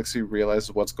Galaxy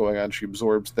realizes what's going on, she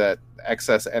absorbs that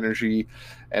excess energy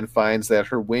and finds that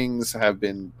her wings have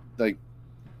been like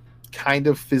kind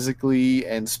of physically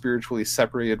and spiritually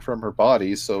separated from her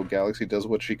body. So Galaxy does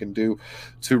what she can do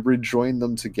to rejoin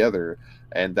them together,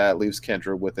 and that leaves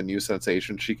Kendra with a new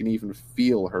sensation. She can even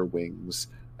feel her wings,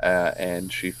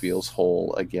 and she feels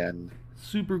whole again.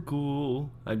 Super cool.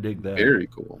 I dig that. Very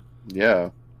cool.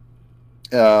 Yeah.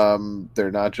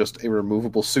 They're not just a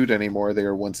removable suit anymore. They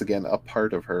are once again a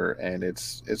part of her, and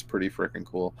it's pretty freaking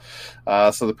cool.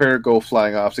 So the pair go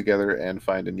flying off together and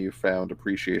find a newfound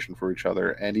appreciation for each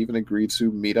other, and even agree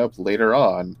to meet up later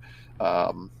on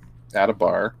at a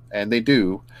bar, and they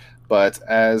do. But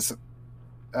as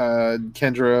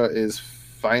Kendra is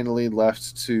finally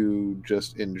left to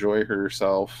just enjoy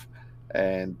herself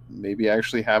and maybe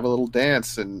actually have a little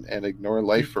dance and ignore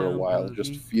life for a while and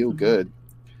just feel good.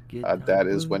 That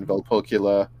is when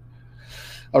Vulpecula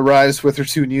arrives with her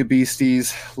two new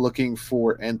beasties looking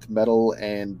for nth metal,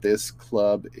 and this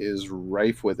club is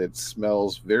rife with it.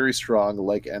 Smells very strong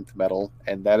like nth metal,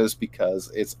 and that is because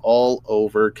it's all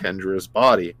over Kendra's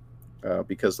body.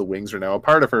 Because the wings are now a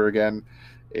part of her again,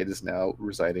 it is now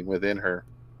residing within her.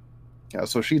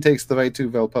 So she takes the fight to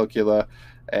Vulpecula,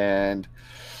 and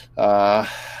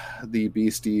the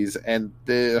beasties and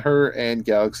her and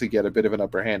Galaxy get a bit of an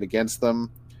upper hand against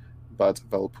them. But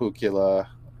Vulpecula,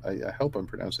 I hope I'm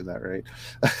pronouncing that right.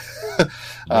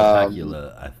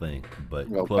 Vulpecula, I think, but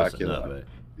close enough. Right?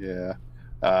 Yeah.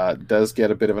 Does get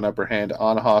a bit of an upper hand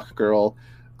on Hawkgirl,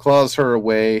 claws her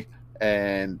away,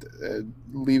 and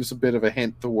leaves a bit of a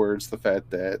hint towards the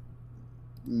fact that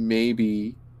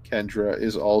maybe Kendra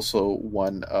is also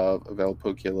one of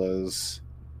Vulpecula's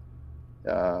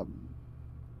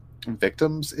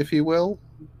victims, if you will.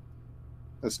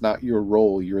 That's not your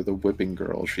role. You're the whipping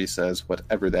girl, she says,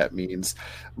 whatever that means.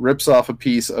 Rips off a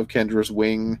piece of Kendra's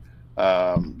wing,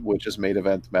 which is made of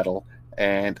nth metal,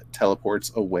 and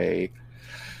teleports away.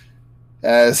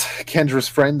 As Kendra's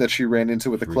friend that she ran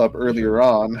into at the club earlier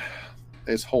on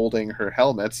is holding her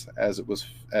helmet as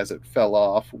it fell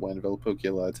off when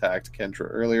Velpocula attacked Kendra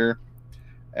earlier,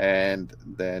 and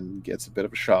then gets a bit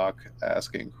of a shock,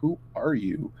 asking, "Who are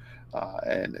you?"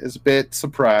 And is a bit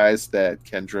surprised that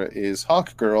Kendra is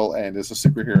Hawkgirl and is a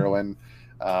superheroine,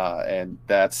 and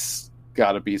that's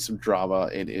got to be some drama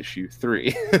in issue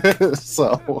 3.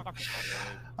 So,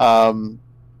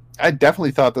 I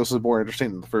definitely thought this was more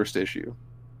interesting than the first issue,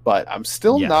 but I'm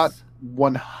still not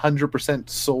 100%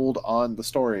 sold on the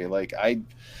story. Like, I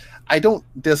don't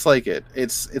dislike it.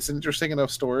 It's an interesting enough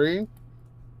story,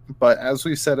 but as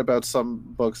we've said about some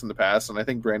books in the past, and I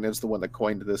think Brandon's the one that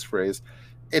coined this phrase,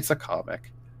 it's a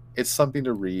comic. It's something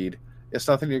to read. It's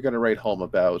nothing you're going to write home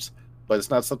about, but it's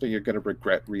not something you're going to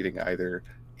regret reading either.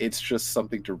 It's just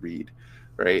something to read,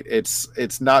 right?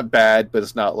 It's not bad, but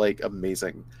it's not like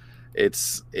amazing.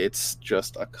 It's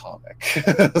just a comic.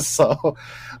 So,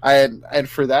 and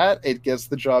for that, it gets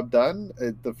the job done.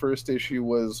 The first issue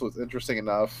was interesting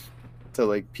enough to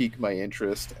like pique my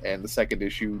interest, and the second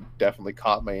issue definitely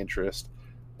caught my interest,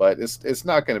 but it's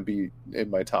not going to be in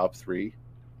my top 3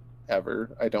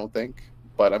 ever, I don't think,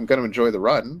 but I'm going to enjoy the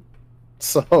run.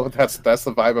 So that's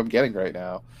the vibe I'm getting right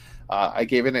now. I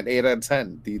gave it an 8 out of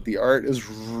 10. The art is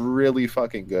really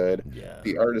fucking good. Yeah.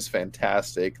 The art is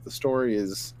fantastic. The story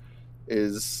is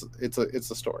it's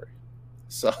a story.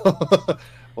 So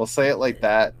we'll say it like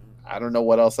that. I don't know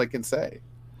what else I can say.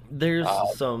 There's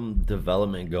some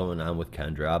development going on with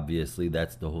Kendra. Obviously,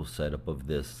 that's the whole setup of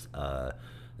this,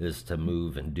 is to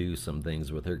move and do some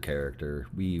things with her character.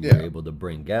 We were able to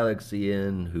bring Galaxy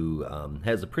in, who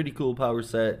has a pretty cool power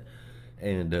set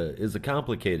and is a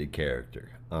complicated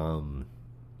character.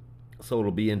 So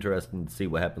it'll be interesting to see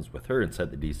what happens with her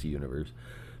inside the DC universe.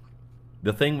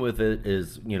 The thing with it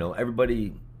is,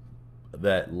 everybody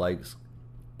that likes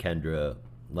Kendra,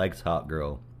 likes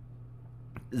Hawkgirl,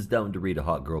 is down to read a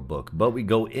Hawkgirl book. But we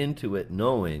go into it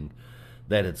knowing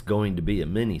that it's going to be a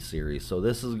mini-series. So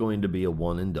this is going to be a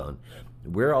one and done.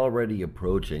 We're already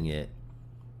approaching it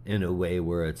in a way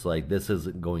where it's like, this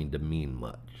isn't going to mean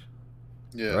much.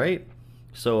 Yeah. Right?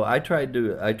 So I tried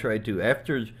to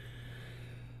after,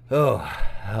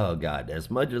 oh God,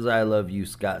 as much as I love you,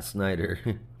 Scott Snyder,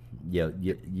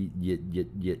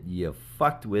 you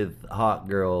fucked with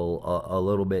Hawkgirl a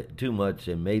little bit too much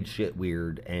and made shit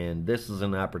weird, and this is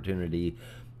an opportunity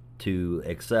to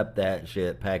accept that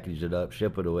shit, package it up,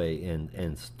 ship it away,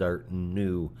 and start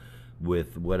new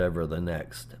with whatever the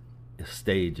next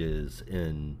stage is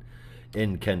in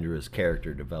Kendra's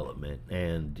character development.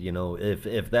 And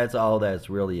if that's all that's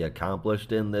really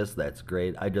accomplished in this, that's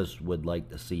great. I just would like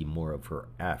to see more of her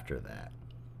after that.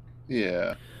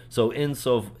 Yeah. So I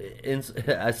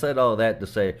said all that to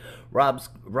say Rob's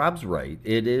right.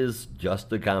 It is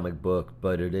just a comic book,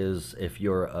 but it is, if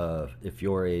you're a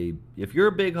big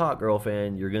Hawkgirl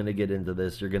fan, you're gonna get into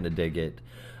this. You're gonna dig it,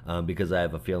 because I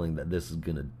have a feeling that this is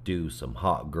gonna do some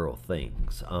Hawkgirl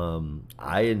things.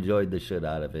 I enjoyed the shit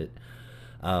out of it.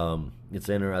 It's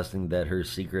interesting that her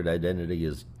secret identity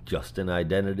is just an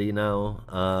identity now.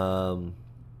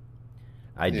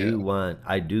 I do want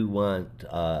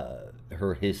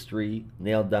her history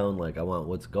nailed down. Like, I want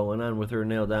what's going on with her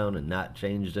nailed down and not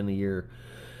changed in a year.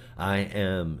 I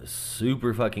am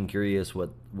super fucking curious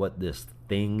what this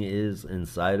thing is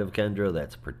inside of Kendra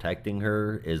that's protecting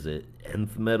her. Is it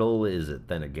nth metal? Is it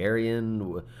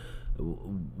Thanagarian?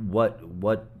 What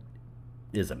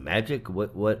is it, magic?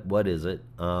 What is it?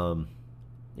 And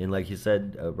like you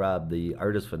said, Rob, the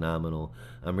art is phenomenal.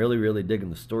 I'm really, really digging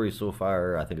the story so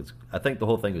far. I think the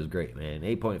whole thing is great, man.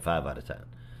 8.5 out of 10.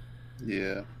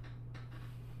 Yeah.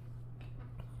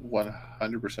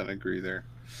 100% agree there.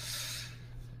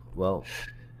 Well,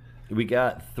 we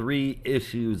got 3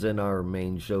 issues in our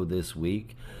main show this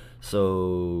week.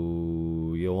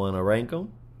 So, you want to rank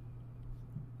them?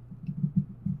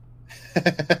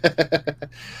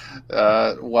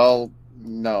 Well,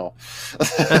 no.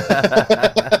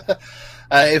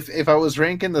 If I was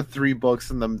ranking the 3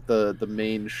 books in the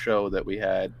main show that we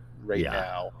had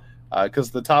now,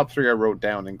 because the top 3 I wrote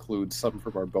down include some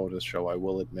from our bonus show, I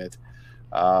will admit.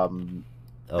 I'm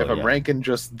ranking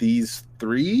just these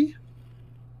 3,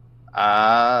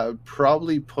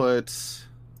 probably put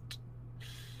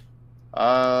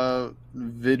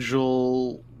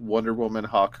Vigil, Wonder Woman,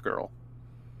 Hawkgirl.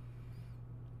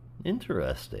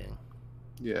 Interesting.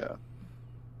 Yeah.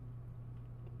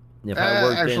 If I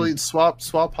worked swap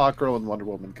Hawkgirl and Wonder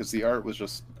Woman, because the art was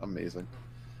just amazing.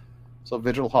 So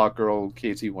Vigil, Hawkgirl,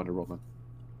 KT, Wonder Woman.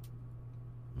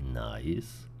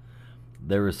 Nice.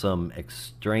 There were some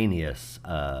extraneous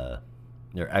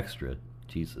They're extra,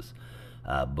 Jesus,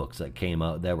 books that came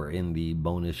out that were in the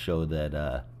bonus show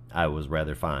that I was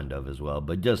rather fond of as well.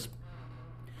 But just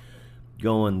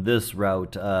going this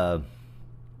route,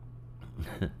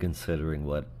 considering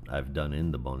what I've done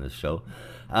in the bonus show,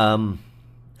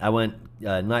 I went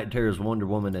Night Terror's Wonder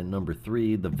Woman at number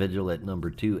 3, The Vigil at number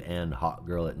 2, and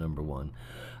Hawkgirl at number 1.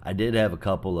 I did have a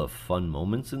couple of fun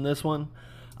moments in this one.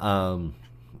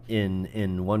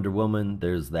 In Wonder Woman,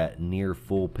 there's that near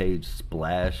full page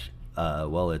splash.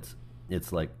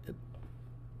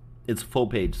 It's full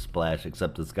page splash,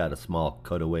 except it's got a small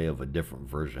cutaway of a different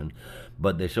version.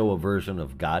 But they show a version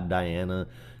of God Diana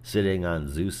sitting on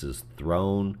Zeus's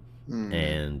throne,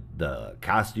 and the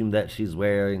costume that she's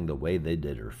wearing, the way they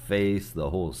did her face, the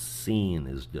whole scene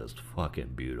is just fucking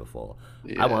beautiful.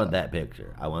 Yeah. I want that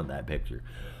picture.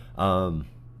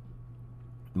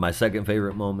 My second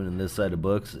favorite moment in this set of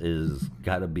books is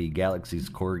gotta be Galaxy's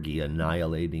Corgi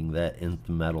annihilating that nth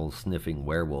metal sniffing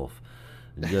werewolf.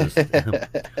 Just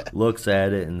looks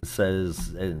at it and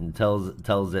says and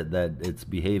tells it that its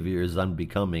behavior is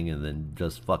unbecoming, and then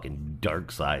just fucking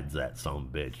dark sides that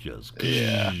bitch. Just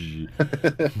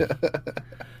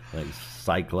like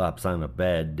Cyclops on a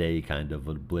bad day kind of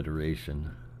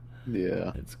obliteration.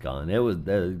 Yeah, it's gone. It was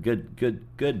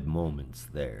good moments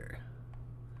there.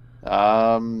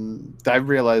 I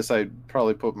realized I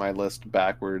probably put my list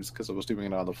backwards because I was doing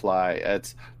it on the fly.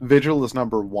 It's Vigil is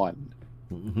number 1.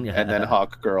 And then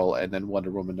Hawkgirl, and then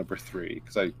Wonder Woman number 3.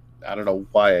 Because I don't know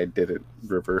why I did it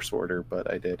reverse order,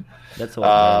 but I did. That's what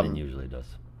Brandon usually does.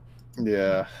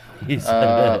 Yeah.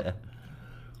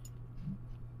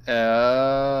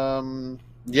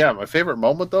 Yeah, my favorite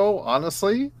moment though,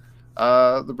 honestly,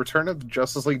 the return of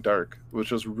Justice League Dark,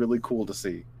 which was really cool to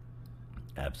see.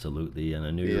 Absolutely, and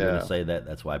I knew you were going to say that.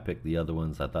 That's why I picked the other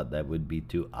ones. I thought that would be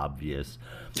too obvious.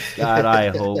 God, I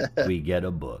hope we get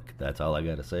a book. That's all I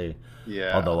got to say.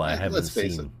 Yeah. Although I haven't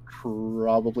seen...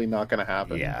 probably not going to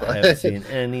happen. Yeah, but... I haven't seen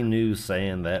any news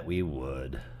saying that we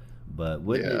would. But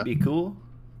wouldn't it be cool?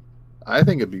 I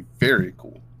think it'd be very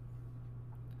cool.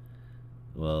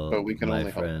 Well, but we can my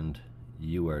only friend,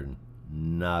 you are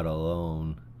not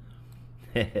alone.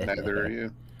 Neither are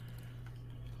you.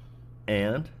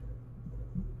 And...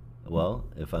 well,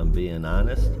 if I'm being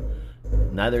honest,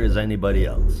 neither is anybody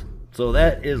else. So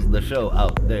that is the show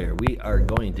out there. We are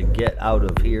going to get out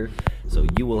of here, so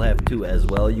you will have to as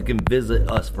well. You can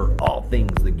visit us for all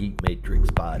things The Geek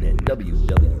Matrix Pod at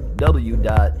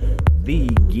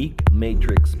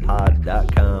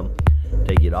www.thegeekmatrixpod.com.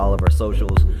 Take you to all of our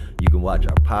socials. You can watch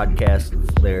our podcasts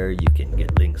there. You can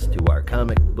get links to our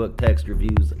comic book text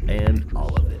reviews and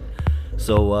all of it.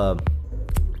 So,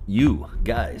 you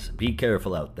guys, be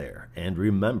careful out there, and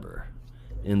remember,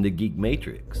 in the Geek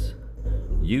Matrix,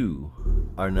 you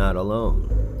are not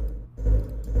alone.